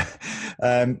 Yeah.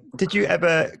 Did you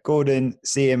ever, Gordon,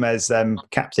 see him as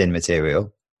captain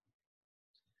material?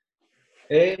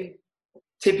 To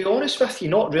be honest with you,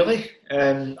 not really.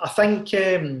 I think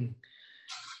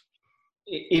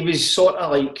he was sort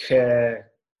of like,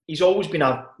 he's always been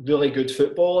a really good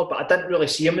footballer, but I didn't really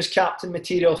see him as captain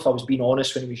material, if I was being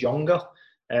honest, when he was younger.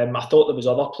 I thought there was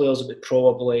other players that would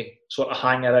probably sort of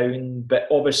hang around, but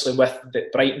obviously with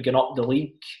Brighton going up the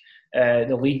league,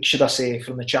 should I say,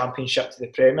 from the Championship to the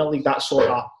Premier League, that sort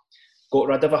of got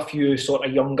rid of a few sort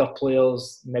of younger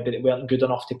players, maybe that weren't good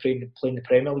enough to play in the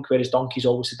Premier League, whereas Donkey's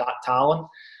always had that talent.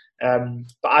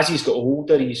 But as he's got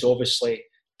older, he's obviously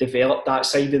developed that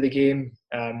side of the game.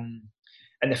 And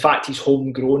the fact he's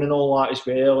homegrown and all that as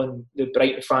well, and the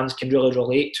Brighton fans can really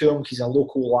relate to him because he's a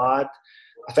local lad.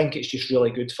 I think it's just really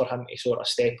good for him to sort of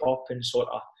step up and sort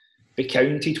of be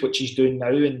counted, which he's doing now.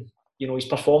 And his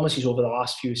performances over the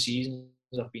last few seasons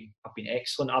have been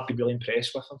excellent. I've been really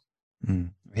impressed with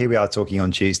him. Here we are talking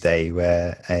on Tuesday,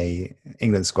 where a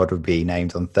England squad would be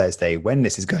named on Thursday when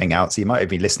this is going out. So you might have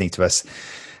been listening to us,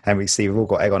 and we've all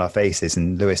got egg on our faces,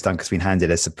 and Lewis Dunk has been handed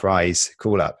a surprise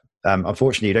call-up.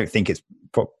 Unfortunately, you don't think it's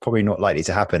probably not likely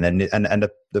to happen. And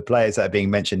the players that are being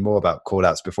mentioned more about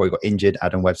call-outs before he got injured,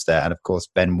 Adam Webster and, of course,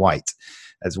 Ben White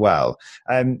as well.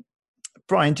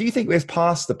 Brian, do you think we've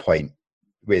passed the point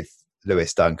with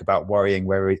Lewis Dunk about worrying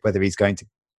whether he's going to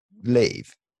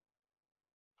leave?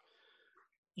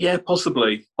 Yeah,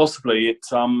 possibly.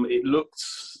 It looked.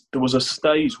 There was a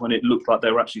stage when it looked like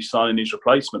they were actually signing his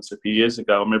replacements a few years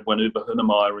ago. I remember when Uwe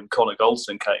Hunnemeyer and Conor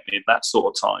Goldson came in, that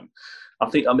sort of time. I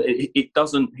think it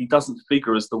doesn't. He doesn't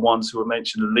figure as the ones who are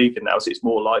mentioned in the league now. So it's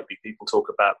more likely people talk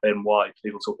about Ben White,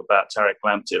 people talk about Tariq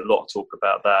Lamptey, a lot of talk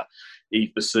about that,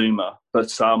 Yves Bissouma.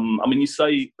 But I mean, you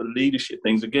say the leadership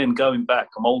things again. Going back,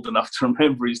 I'm old enough to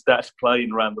remember his dad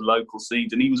playing around the local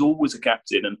scenes, and he was always a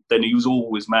captain, and then he was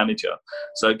always manager.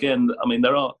 So again, I mean,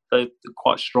 they're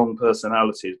quite strong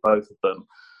personalities, both of them.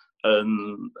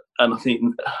 And I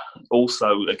think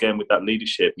also, again, with that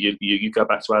leadership, you go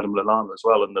back to Adam Lallana as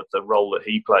well, and the role that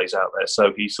he plays out there.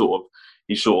 So he's sort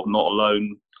of not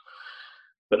alone.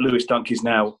 But Lewis Dunk is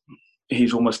now,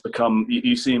 he's almost become.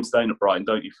 You see him staying at Brighton,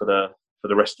 don't you, for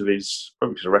the rest of his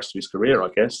career, I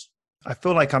guess. I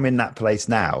feel like I'm in that place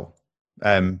now,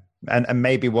 and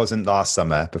maybe wasn't last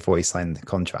summer before he signed the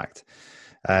contract.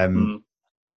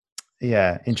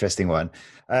 Yeah, interesting one.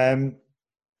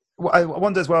 I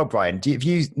wonder as well, Brian, have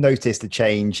you noticed a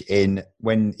change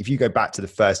if you go back to the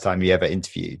first time you ever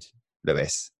interviewed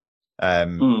Lewis,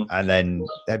 and then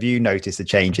have you noticed a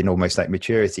change in almost like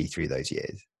maturity through those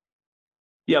years?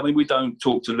 Yeah, I mean, we don't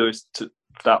talk to Lewis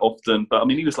that often, but I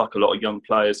mean, he was like a lot of young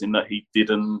players in that he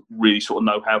didn't really sort of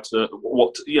know how to,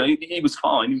 he was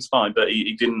fine, but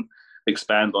he didn't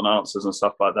expand on answers and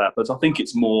stuff like that. But I think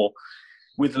it's more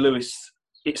with Lewis,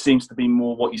 it seems to be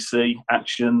more what you see,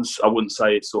 actions. I wouldn't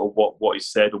say it's sort of what he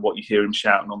said or what you hear him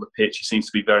shouting on the pitch. He seems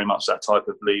to be very much that type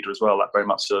of leader as well, like very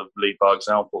much a lead by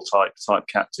example type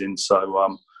captain.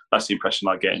 So that's the impression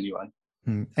I get anyway.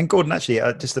 And Gordon, actually,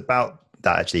 just about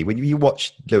that, actually, when you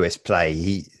watch Lewis play,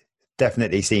 he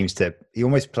definitely seems to, he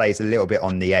almost plays a little bit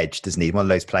on the edge, doesn't he? One of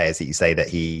those players that you say that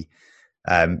he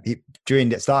during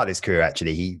the start of his career,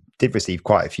 actually, he did receive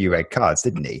quite a few red cards,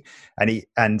 didn't he?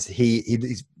 And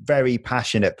he's very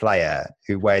passionate player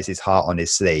who wears his heart on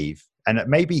his sleeve. And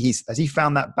maybe has he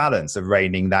found that balance of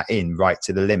reining that in right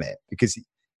to the limit? Because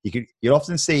you'll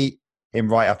often see him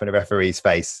right up in a referee's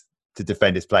face to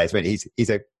defend his players. When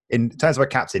in terms of a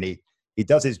captain, he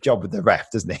does his job with the ref,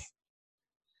 doesn't he?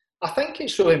 I think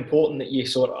it's really important that you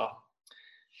sort of,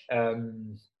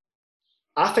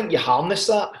 I think you harness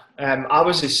that. I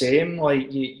was the same. Like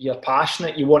you're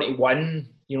passionate, you want to win.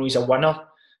 You know, he's a winner,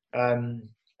 and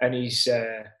he's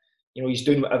he's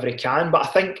doing whatever he can. But I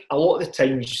think a lot of the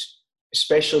times,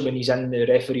 especially when he's in the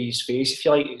referee's face, if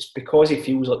you like, it's because he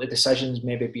feels like the decision's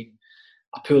maybe been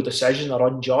a poor decision or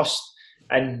unjust,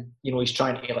 and he's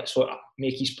trying to sort of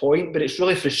make his point. But it's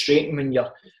really frustrating when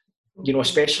you're,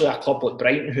 especially a club like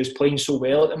Brighton who's playing so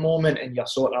well at the moment, and you're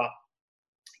sort of.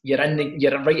 You're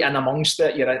right in amongst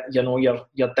it. You're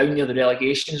down near the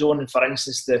relegation zone, and for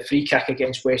instance, the free kick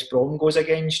against West Brom goes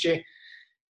against you,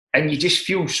 and you just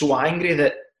feel so angry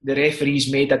that the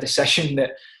referee's made a decision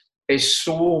that is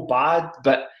so bad.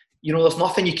 But there's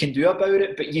nothing you can do about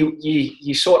it. But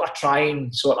you sort of try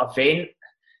and sort of vent,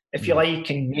 if you like,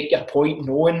 and make your point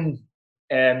known.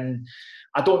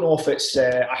 I don't know if it's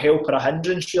a help or a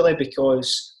hindrance really,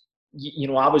 because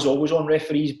I was always on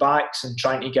referees' backs and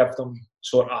trying to give them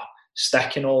sort of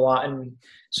stick and all that, and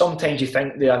sometimes you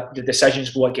think the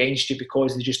decisions go against you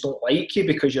because they just don't like you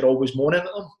because you're always moaning at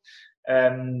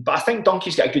them. But I think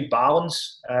Donkey's got a good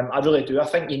balance. I really do. I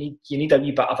think you need a wee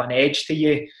bit of an edge to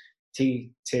you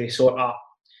to sort of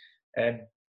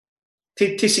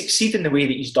to succeed in the way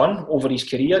that he's done over his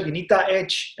career. You need that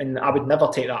edge, and I would never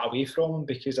take that away from him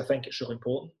because I think it's really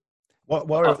important.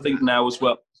 I think now as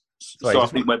well. I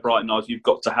think where Brighton are, you've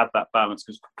got to have that balance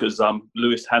because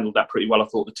Lewis handled that pretty well. I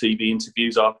thought the TV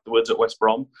interviews afterwards at West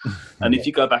Brom. And if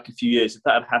you go back a few years, if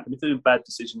that had happened, if there was a bad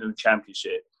decision in the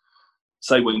Championship,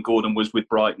 say when Gordon was with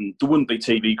Brighton, there wouldn't be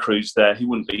TV crews there. He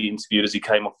wouldn't be interviewed as he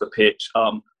came off the pitch.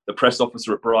 The press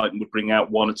officer at Brighton would bring out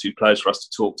one or two players for us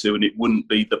to talk to, and it wouldn't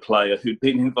be the player who'd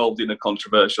been involved in a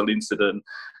controversial incident.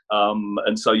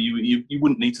 And so you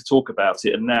wouldn't need to talk about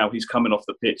it. And now he's coming off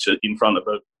the pitch in front of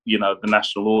the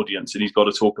national audience, and he's got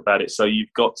to talk about it. So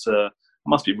you've got to. It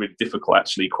must be really difficult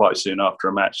actually quite soon after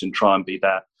a match and try and be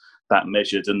that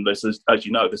measured. And there's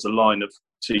a line of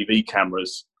TV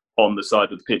cameras on the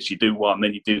side of the pitch. You do one,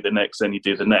 then you do the next, then you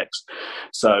do the next.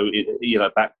 So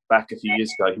back a few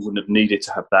years ago, he wouldn't have needed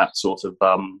to have that sort of.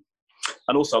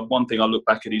 And also one thing, I look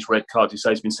back at his red cards. He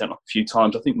says he's been sent off a few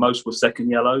times. I think most were second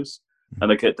yellows. And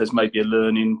there's maybe a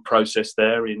learning process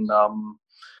there in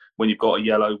when you've got a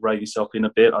yellow, rein yourself in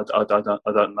a bit. I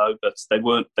don't know, but they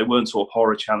weren't sort of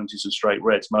horror challenges and straight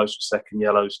reds. Most were second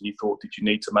yellows, and you thought, did you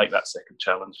need to make that second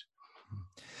challenge?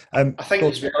 I think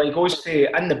it's really, he goes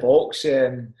to in the box.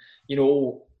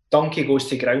 Donkey goes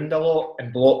to ground a lot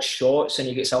and blocks shots, and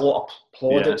he gets a lot of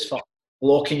plaudits for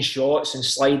blocking shots and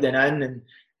sliding in.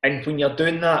 And when you're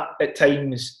doing that at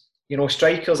times,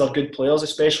 strikers are good players,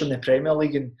 especially in the Premier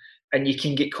League, and you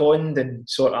can get conned and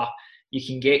sort of you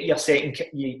can get your second,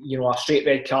 you know, a straight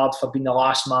red card for being the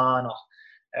last man,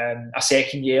 or a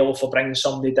second yellow for bringing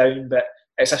somebody down. But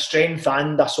it's a strength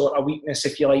and a sort of weakness,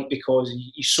 if you like, because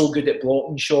he's so good at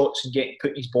blocking shots and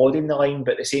putting his body in the line.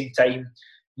 But at the same time,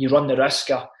 you run the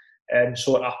risk of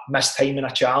sort of mistiming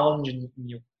a challenge, and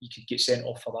you could get sent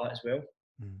off for that as well.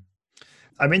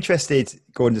 I'm interested,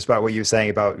 Gordon, just about what you were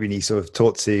saying about when you sort of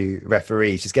talk to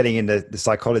referees, just getting into the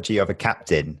psychology of a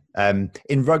captain.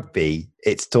 In rugby,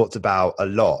 it's talked about a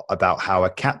lot about how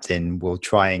a captain will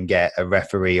try and get a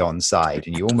referee on side,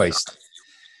 and you almost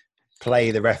play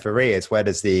the referee as well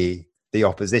as the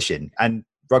opposition. And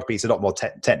rugby is a lot more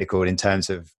technical in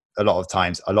terms of a lot of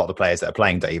times, a lot of the players that are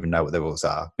playing don't even know what the rules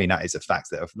are. I mean, that is a fact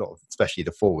that a lot, especially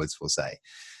the forwards, will say.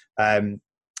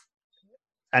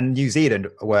 And New Zealand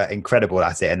were incredible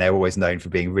at it, and they're always known for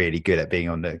being really good at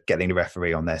being getting the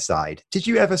referee on their side. Did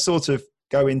you ever sort of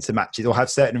go into matches or have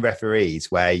certain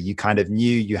referees where you kind of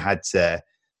knew you had to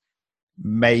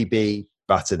maybe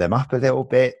butter them up a little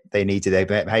bit? They needed a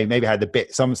bit, maybe had a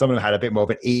bit, some of them had a bit more of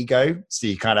an ego, so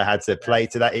you kind of had to play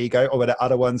to that ego? Or were there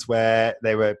other ones where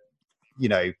they were, you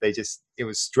know, it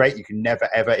was straight, you can never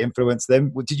ever influence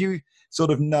them? Did you sort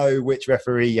of know which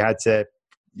referee you had to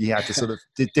sort of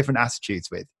do different attitudes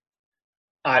with?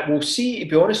 Well, see, to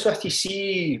be honest with you,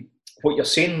 see what you're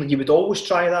saying, you would always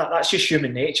try that. That's just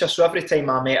human nature. So every time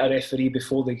I met a referee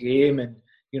before the game, and,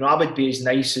 you know, I would be as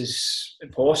nice as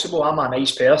possible. I'm a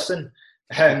nice person,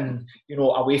 you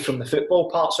know, away from the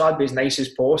football part. So I'd be as nice as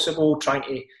possible, trying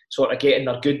to sort of get in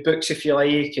their good books, if you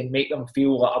like, and make them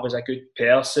feel like I was a good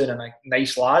person and a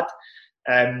nice lad.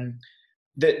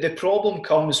 The problem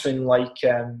comes when, like,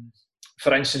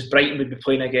 for instance, Brighton would be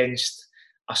playing against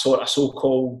a sort of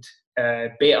so-called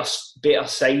better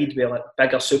side with like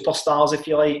bigger superstars, if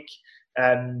you like.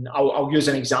 I'll use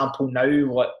an example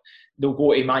now. Like, they'll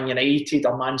go to Man United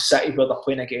or Man City where they're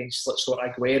playing against, like, sort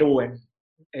of Aguero and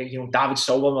you know, David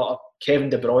Silva or Kevin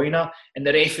De Bruyne, and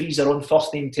the referees are on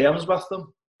first name terms with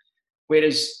them,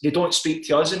 whereas they don't speak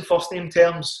to us in first name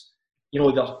terms. You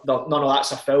know, they're none of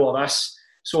that's a foul or this.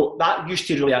 So that used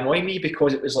to really annoy me,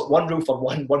 because it was like one rule for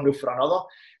one rule for another.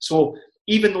 So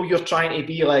even though you're trying to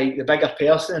be like the bigger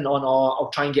person,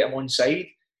 I'll try and get them on side,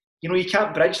 you know, you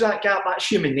can't bridge that gap. That's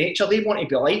human nature. They want to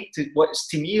be liked. What's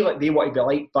to me, like, they want to be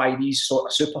liked by these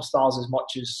sort of superstars as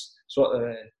much as sort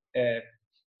of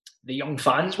the young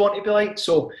fans want to be liked.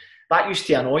 So that used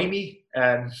to annoy me.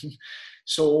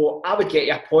 So I would get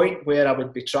to a point where I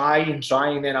would be trying,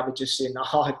 and then I would just say,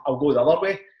 nah, I'll go the other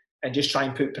way, and just try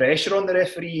and put pressure on the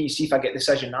referee, see if I get a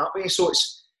decision that way. So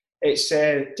it's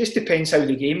just depends how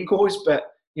the game goes. But,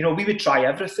 you know, we would try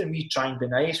everything. We'd try and be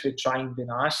nice. We'd try and be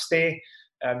nasty.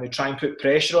 We'd try and put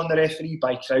pressure on the referee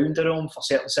by crowding him for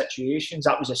certain situations.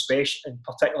 That was especially, in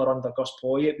particular, under Gus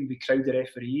Poyet, we would crowd the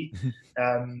referee.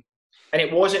 And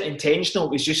it wasn't intentional.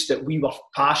 It was just that we were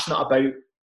passionate about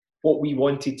what we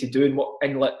wanted to do,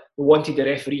 and we wanted the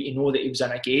referee to know that he was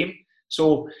in a game.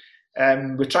 So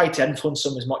we try to influence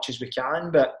them as much as we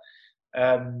can, but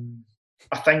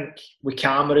I think with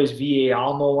cameras,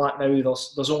 VAR and all that now,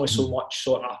 there's only so much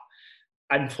sort of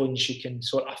influence you can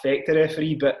sort of affect the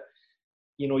referee. But,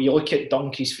 you know, you look at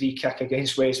Dunkey's free kick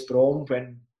against West Brom,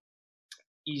 when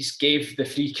he's gave the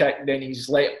free kick, then he's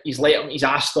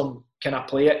asked him, can I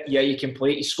play it? Yeah, you can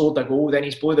play it. He scored a goal, then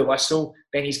he's blew the whistle,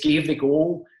 then he's gave the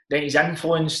goal, then he's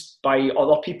influenced by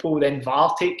other people, then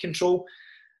VAR take control.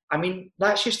 I mean,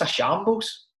 that's just a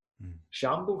shambles.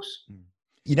 Shambles.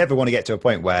 You never want to get to a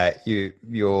point where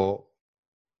your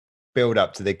build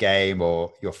up to the game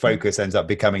or your focus ends up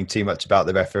becoming too much about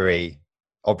the referee.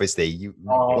 Obviously, you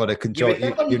want to control.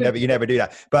 You never do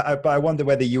that. But I wonder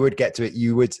whether you would get to it.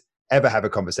 You would ever have a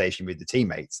conversation with the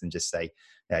teammates and just say,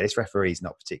 "Yeah, this referee's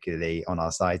not particularly on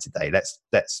our side today.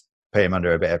 Let's put him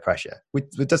under a bit of pressure."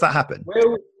 Does that happen?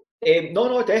 Well,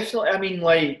 no, definitely. I mean,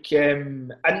 like, in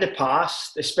the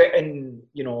past, especially,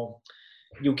 you know,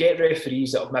 you'll get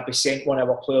referees that have maybe sent one of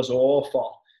our players off,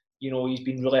 or, you know, he's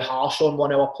been really harsh on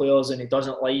one of our players and he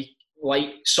doesn't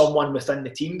like someone within the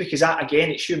team, because that, again,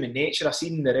 it's human nature. I've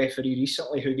seen the referee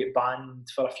recently who get banned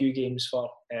for a few games for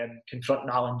confronting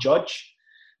Alan Judge.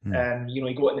 You know,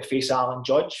 he got in the face of Alan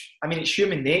Judge. I mean, it's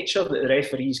human nature that the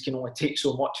referees can only take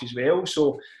so much as well.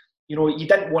 So, you know, you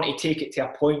didn't want to take it to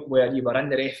a point where you were in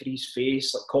the referee's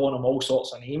face, like calling him all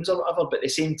sorts of names or whatever, but at the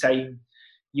same time,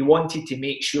 you wanted to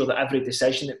make sure that every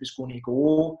decision that was going to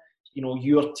go, you know,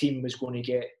 your team was going to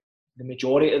get the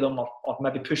majority of them, or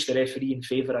maybe push the referee in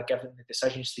favour of giving the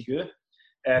decisions to you.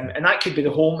 And that could be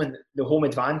the home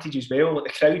advantage as well. Like,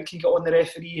 the crowd can get on the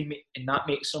referee, and that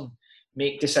makes them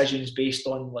make decisions based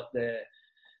on, like,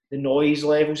 the noise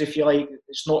levels, if you like.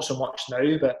 It's not so much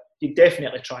now, but you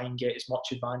definitely try and get as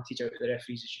much advantage out of the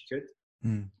referees as you could.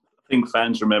 I think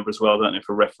fans remember as well, don't they, if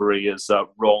a referee has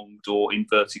wronged or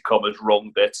inverted commas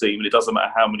wronged their team, and it doesn't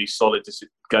matter how many solid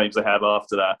games they have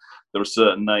after that, there are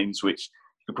certain names which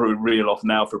you could probably reel off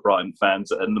now for Brighton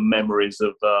fans, and the memories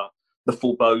of the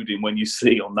foreboding when you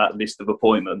see on that list of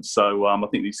appointments. So I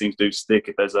think these things do stick.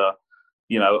 If there's a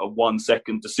 1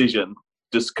 second decision,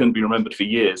 just couldn't be remembered for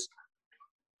years.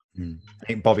 I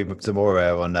think Bobby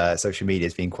Zamora on social media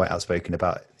has been quite outspoken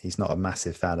about he's not a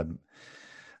massive fan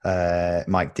of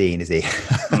Mike Dean, is he?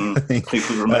 I think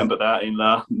people remember that in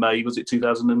May, was it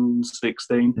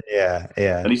 2016? Yeah.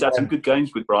 And he's had some good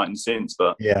games with Brighton since,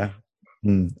 but yeah.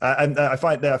 And I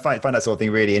find that sort of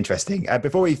thing really interesting.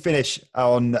 Before we finish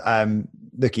on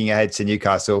looking ahead to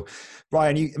Newcastle,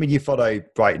 Brian, you follow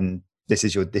Brighton. This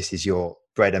is your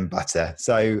bread and butter.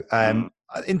 So,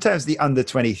 in terms of the under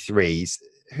 23s,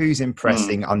 who's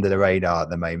impressing under the radar at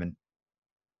the moment?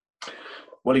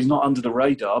 Well, he's not under the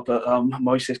radar, but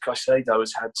Moises Caicedo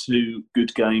has had 2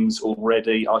 good games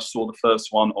already. I saw the first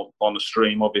one on the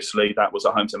stream, obviously. That was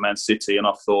at home to Man City, and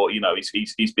I thought,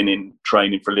 he's been in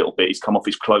training for a little bit. He's come off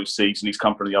his close season. He's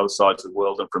come from the other side of the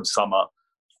world and from summer.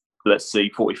 Let's see,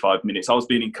 45 minutes. I was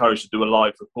being encouraged to do a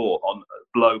live report on a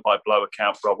blow-by-blow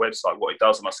account for our website, what he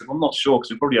does. And I said, I'm not sure,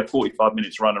 because we probably had 45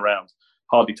 minutes run around,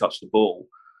 hardly touched the ball.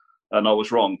 And I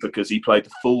was wrong, because he played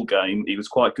the full game. He was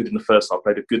quite good in the first half,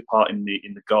 played a good part in the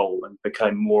goal, and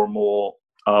became more and more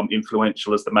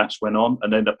influential as the match went on.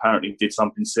 And then apparently did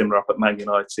something similar up at Man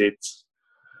United.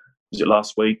 Was it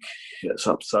last week?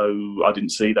 So I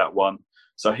didn't see that one.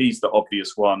 So he's the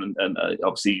obvious one. And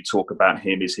obviously you talk about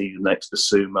him. Is he the next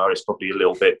Basuma? It's probably a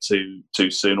little bit too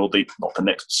soon, or not the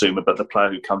next Basuma, but the player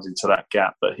who comes into that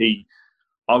gap. But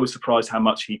I was surprised how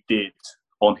much he did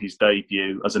on his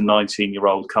debut as a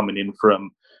 19-year-old coming in from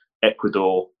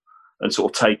Ecuador and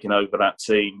sort of taking over that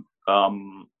team.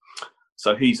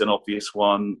 So he's an obvious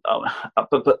one.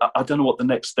 But I don't know what the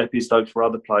next step is, though, for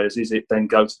other players. Is it then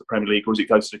go to the Premier League, or is it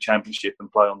go to the Championship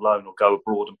and play on loan, or go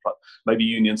abroad and play, maybe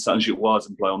Union Saint-Gilloise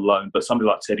and play on loan? But somebody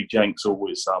like Teddy Jenks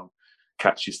always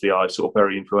catches the eye, sort of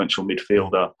very influential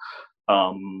midfielder.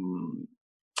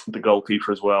 The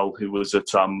goalkeeper as well, who was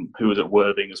at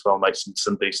Worthing as well, made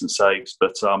some decent saves.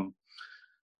 But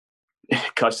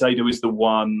Caicedo is the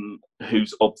one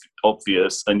who's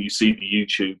obvious, and you see the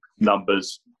YouTube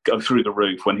numbers go through the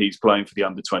roof when he's playing for the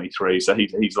under 23. So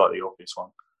he's like the obvious one.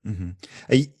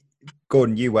 Mm-hmm.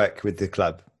 Gordon, you work with the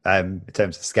club in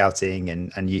terms of scouting,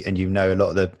 and you know a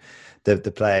lot of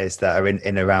the players that are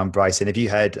in around Brighton. Have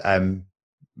you heard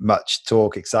much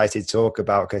excited talk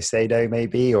about Caicedo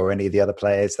maybe, or any of the other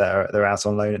players that are out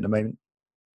on loan at the moment?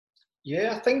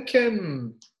 Yeah, I think,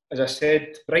 as I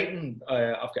said, Brighton,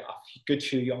 I've got a good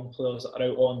few young players that are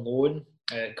out on loan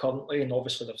currently, and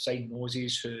obviously they've signed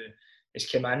Moses, who has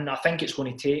come in. I think it's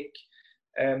going to take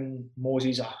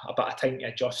Moses a bit of time to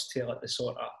adjust to like the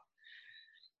sort of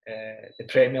the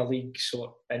Premier League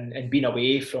sort, and being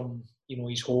away from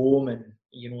his home, and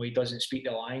he doesn't speak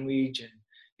the language, and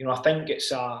I think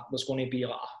there's going to be a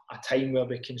time where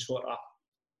we can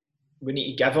we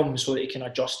need to give him so that he can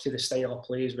adjust to the style of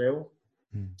play as well.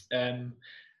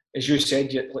 As you said,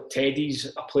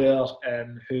 Teddy's a player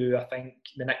who I think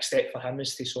the next step for him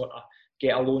is to sort of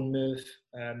get a loan move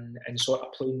and sort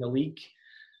of play in the league.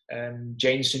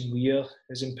 Jensen Weir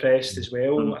is impressed as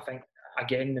well. I think,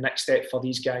 again, the next step for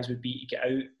these guys would be to get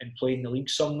out and play in the league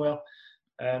somewhere.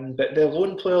 But the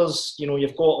loan players,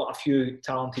 you've got a few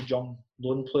talented young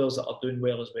loan players that are doing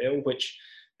well as well, which,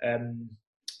 like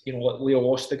Leo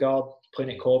Ostergaard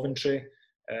playing at Coventry,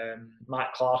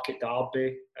 Matt Clark at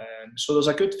Derby. So there's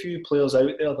a good few players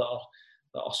out there that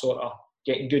are sort of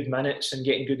getting good minutes and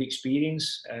getting good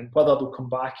experience. And whether they'll come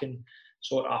back and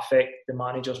sort of affect the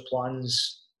manager's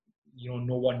plans,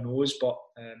 no one knows. But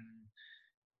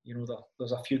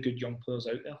there's a few good young players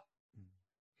out there.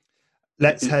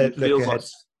 Let's look ahead.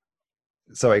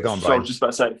 Sorry, go on, Brian. So I was just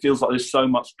about to say, it feels like there's so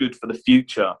much good for the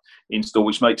future in store,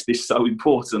 which makes this so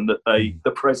important that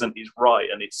the present is right,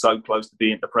 and it's so close to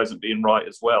being the present being right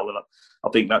as well. And I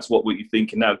think that's what we're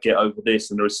thinking now. Get over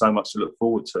this, and there is so much to look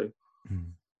forward to.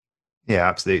 Yeah,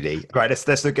 absolutely. Right,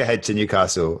 let's look ahead to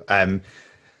Newcastle.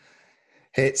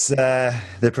 It's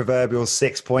the proverbial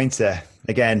 6-pointer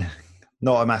again.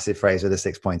 Not a massive phrase with a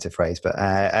 6-pointer phrase, but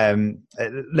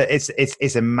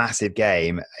it's a massive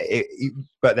game.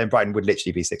 But then Brighton would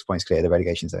literally be 6 points clear of the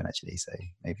relegation zone, actually. So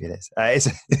maybe it is.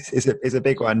 It's a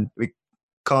big one. We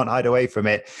can't hide away from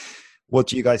it. What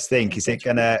do you guys think? Is it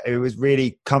gonna? It was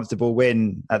really comfortable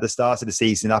win at the start of the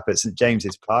season up at St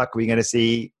James's Park. Are we going to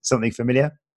see something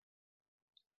familiar?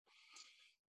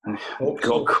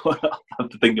 God, I have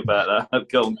to think about that.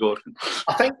 Go on, Gordon.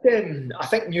 I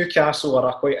think Newcastle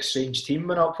are quite a strange team.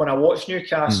 When I watch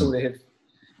Newcastle,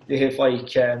 they have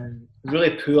like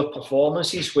really poor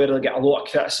performances where they get a lot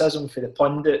of criticism for the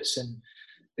pundits, and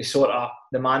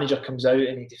the manager comes out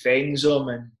and he defends them,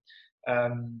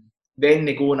 and then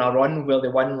they go on a run where they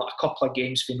win like a couple of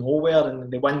games from nowhere,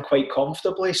 and they win quite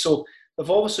comfortably. So they've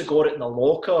obviously got it in the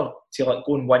locker to like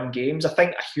go and win games. I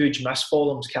think a huge miss for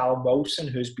them is Callum Wilson,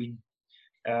 who's been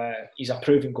he's a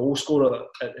proven goal scorer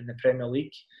in the Premier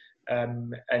League,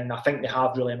 and I think they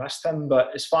have really missed him.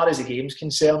 But as far as the game's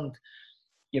concerned,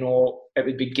 it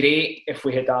would be great if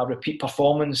we had a repeat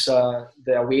performance,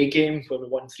 the away game where we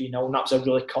won 3-0, and that was a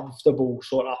really comfortable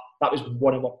that was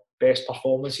one of our best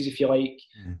performances, if you like,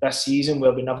 this season,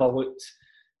 where we never looked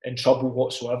in trouble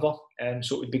whatsoever.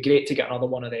 So it would be great to get another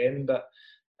one of them, but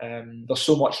there's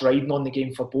so much riding on the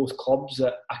game for both clubs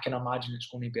that I can imagine it's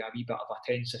going to be a wee bit of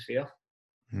a tense affair.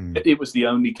 It was the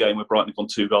only game where Brighton have gone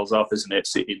 2 goals up, isn't it,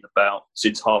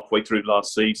 since halfway through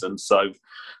last season. So,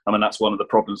 I mean, that's one of the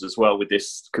problems as well with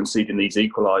this, conceding these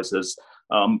equalisers.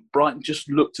 Brighton just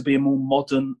looked to be a more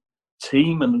modern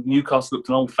team, and Newcastle looked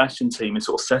an old-fashioned team in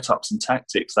sort of setups and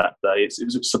tactics that day. It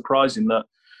was surprising that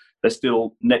they're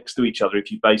still next to each other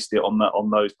if you based it on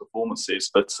those performances.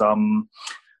 But I'm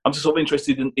just sort of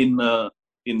interested in the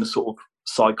sort of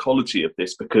psychology of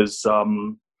this, because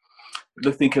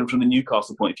thinking from the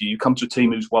Newcastle point of view, you come to a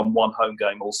team who's won one home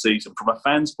game all season. From a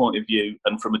fan's point of view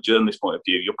and from a journalist point of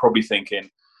view, you're probably thinking,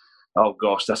 oh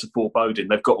gosh, that's a foreboding.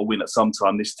 They've got to win at some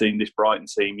time, this Brighton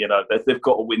team, they've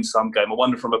got to win some game. I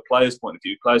wonder from a player's point of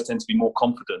view, players tend to be more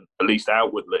confident, at least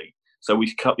outwardly. So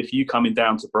if you coming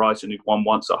down to Brighton, who've won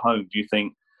once at home, do you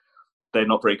think they're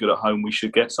not very good at home, we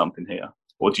should get something here?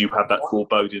 Or do you have that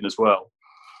foreboding as well?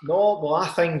 No, well, I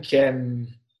think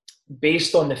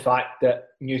based on the fact that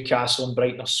Newcastle and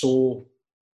Brighton are so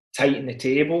tight in the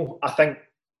table, I think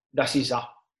this is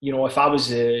if I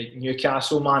was a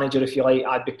Newcastle manager, if you like,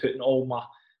 I'd be putting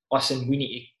listen, we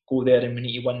need to go there and we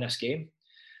need to win this game.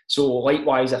 So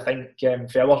likewise, I think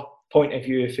from our point of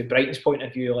view, from Brighton's point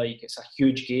of view, like, it's a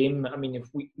huge game. I mean, if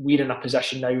we're in a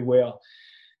position now where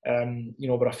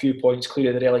we're a few points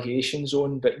clear of the relegation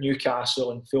zone, but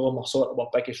Newcastle and Fulham are sort of our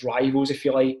biggest rivals, if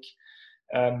you like.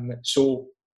 So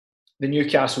the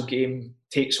Newcastle game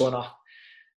takes on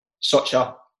such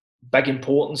a big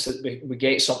importance that we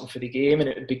get something for the game, and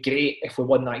it would be great if we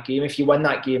won that game. If you win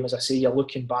that game, as I say, you're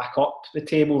looking back up the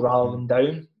table rather than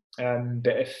down.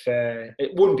 But if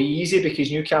it won't be easy,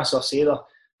 because Newcastle, I say,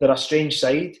 they're a strange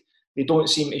side. They don't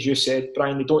seem, as you said,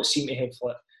 Brian, they don't seem to have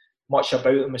much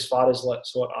about them as far as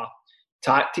sort of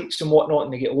tactics and whatnot,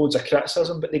 and they get loads of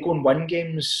criticism, but they go and win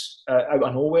games out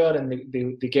of nowhere, and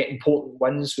they get important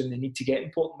wins when they need to get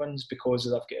important wins because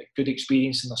they've got good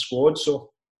experience in their squad.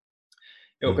 So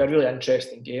it'll be a really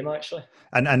interesting game, actually.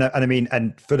 And I mean,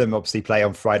 and Fulham obviously play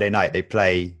on Friday night. They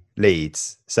play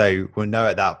Leeds, so we'll know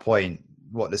at that point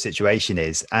what the situation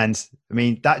is. And I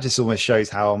mean, that just almost shows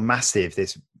how massive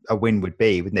a win would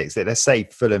be, wouldn't it? So let's say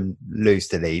Fulham lose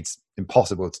to Leeds.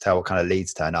 Impossible to tell what kind of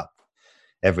Leeds turn up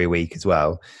every week as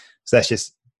well. So let's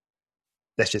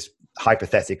just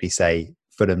hypothetically say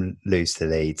Fulham lose to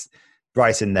Leeds,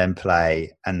 Brighton then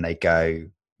play, and they go,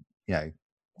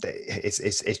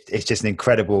 it's just an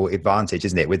incredible advantage,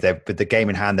 isn't it? With the game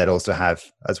in hand, they'll also have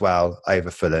as well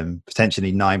over Fulham,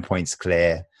 potentially 9 points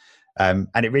clear, and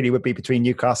it really would be between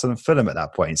Newcastle and Fulham at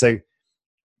that point. So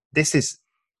this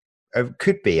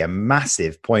could be a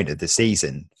massive point of the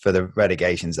season for the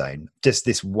relegation zone. Just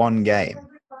this one game.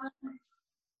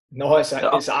 No, I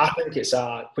think it's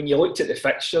when you looked at the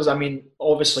fixtures, I mean,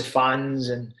 obviously fans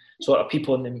and sort of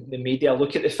people in the media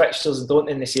look at the fixtures and don't,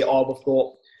 and they say, oh, we've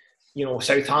got,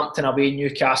 Southampton away,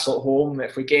 Newcastle at home.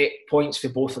 If we get points for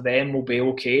both of them, we'll be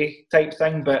okay, type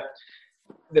thing. But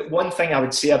the one thing I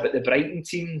would say about the Brighton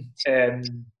team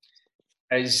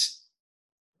is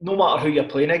no matter who you're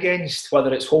playing against,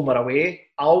 whether it's home or away,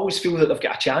 I always feel that they've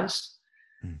got a chance.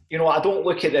 I don't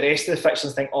look at the rest of the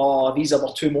fixtures and think, oh, these are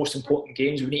the two most important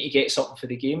games, we need to get something for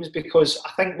the games, because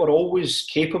I think we're always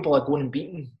capable of going and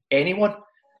beating anyone.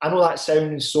 I know that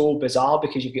sounds so bizarre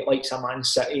because you've got likes of Man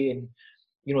City and,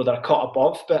 they're a cut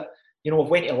above, but, we've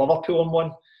went to Liverpool and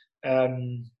won.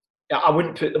 I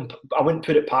wouldn't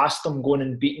put it past them going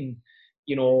and beating,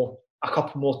 a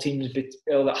couple more teams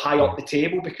high up the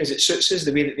table, because it suits us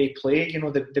the way that they play.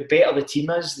 The better the team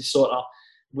is,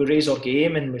 we raise our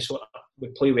game and we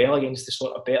play well against the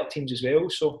sort of better teams as well.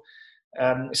 So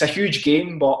it's a huge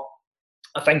game, but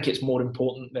I think it's more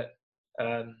important that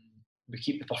we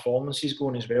keep the performances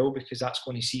going as well, because that's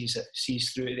going to see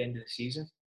us through at the end of the season.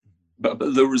 But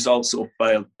the results sort of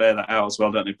bear that out as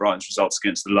well, don't they? Brighton's results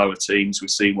against the lower teams. We've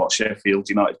seen what Sheffield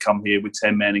United come here with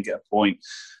 10 men and get a point.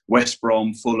 West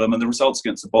Brom, Fulham, and the results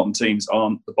against the bottom teams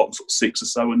aren't, the bottom sort of 6 or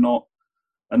so are not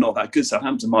that good.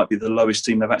 Southampton might be the lowest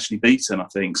team they've actually beaten, I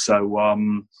think. So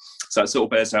so it sort of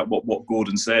bears out what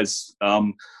Gordon says.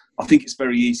 I think it's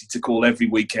very easy to call every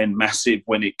weekend massive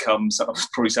when it comes. I'm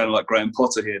probably sounding like Graham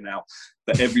Potter here now,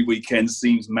 but every weekend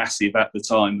seems massive at the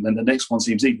time, and then the next one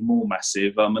seems even more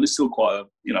massive. And it's still quite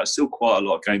a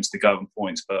lot of games to go and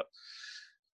points, but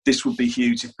this would be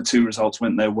huge if the 2 results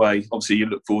went their way. Obviously, you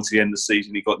look forward to the end of the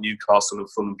season. You've got Newcastle and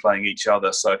Fulham playing each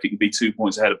other, so if it can be 2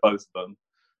 points ahead of both of them,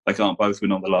 they can't both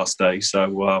win on the last day. So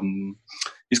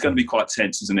it's going to be quite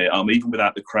tense, isn't it? Even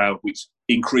without the crowd, which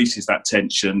increases that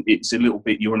tension.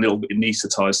 You're a little bit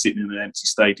anaesthetised sitting in an empty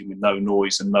stadium with no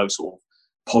noise and no sort of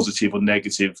positive or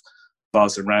negative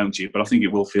buzz around you. But I think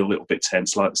it will feel a little bit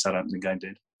tense, like the Southampton game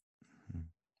did.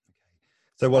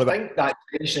 So what about? I think that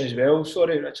tension as well.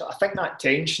 Sorry, Richard. I think that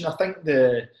tension. I think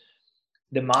the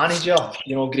manager,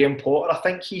 Graham Potter. I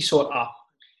think he sort of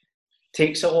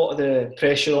takes a lot of the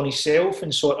pressure on himself,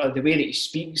 and sort of the way that he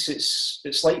speaks.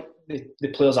 It's like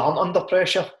the players aren't under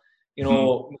pressure. He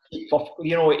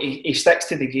sticks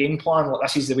to the game plan. Like,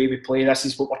 this is the way we play. This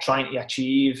is what we're trying to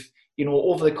achieve.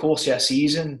 Over the course of a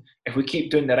season, if we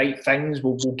keep doing the right things,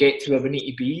 we'll get to where we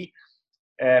need to be.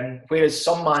 Whereas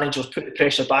some managers put the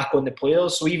pressure back on the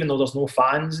players. So even though there's no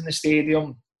fans in the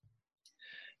stadium,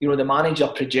 the manager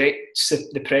projects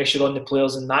the pressure on the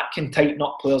players, and that can tighten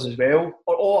up players as well.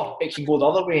 Or it can go the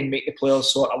other way and make the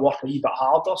players sort of work a wee bit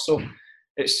harder. So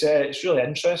it's really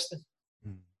interesting.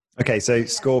 Okay, so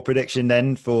score prediction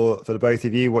then for the both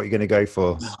of you. What are you going to go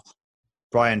for?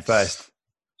 Brian first,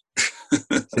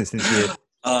 since you're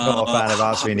not a fan of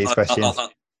answering these questions.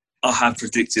 I have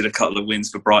predicted a couple of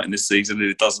wins for Brighton this season, and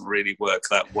it doesn't really work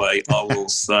that way. I will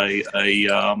say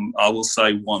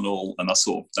 1-1, and I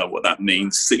sort of know what that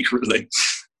means secretly.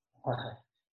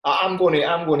 I'm going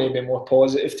to be more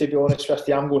positive, to be honest with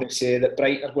you. I'm going to say that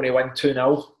Brighton are going to win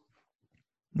 2-0.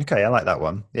 Okay, I like that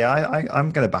one. Yeah, I'm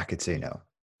going to back a 2-0.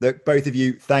 Look, both of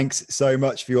you, thanks so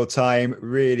much for your time.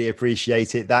 Really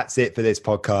appreciate it. That's it for this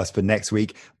podcast for next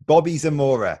week. Bobby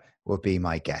Zamora will be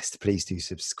my guest. Please do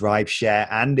subscribe, share,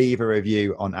 and leave a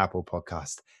review on Apple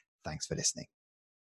Podcast. Thanks for listening.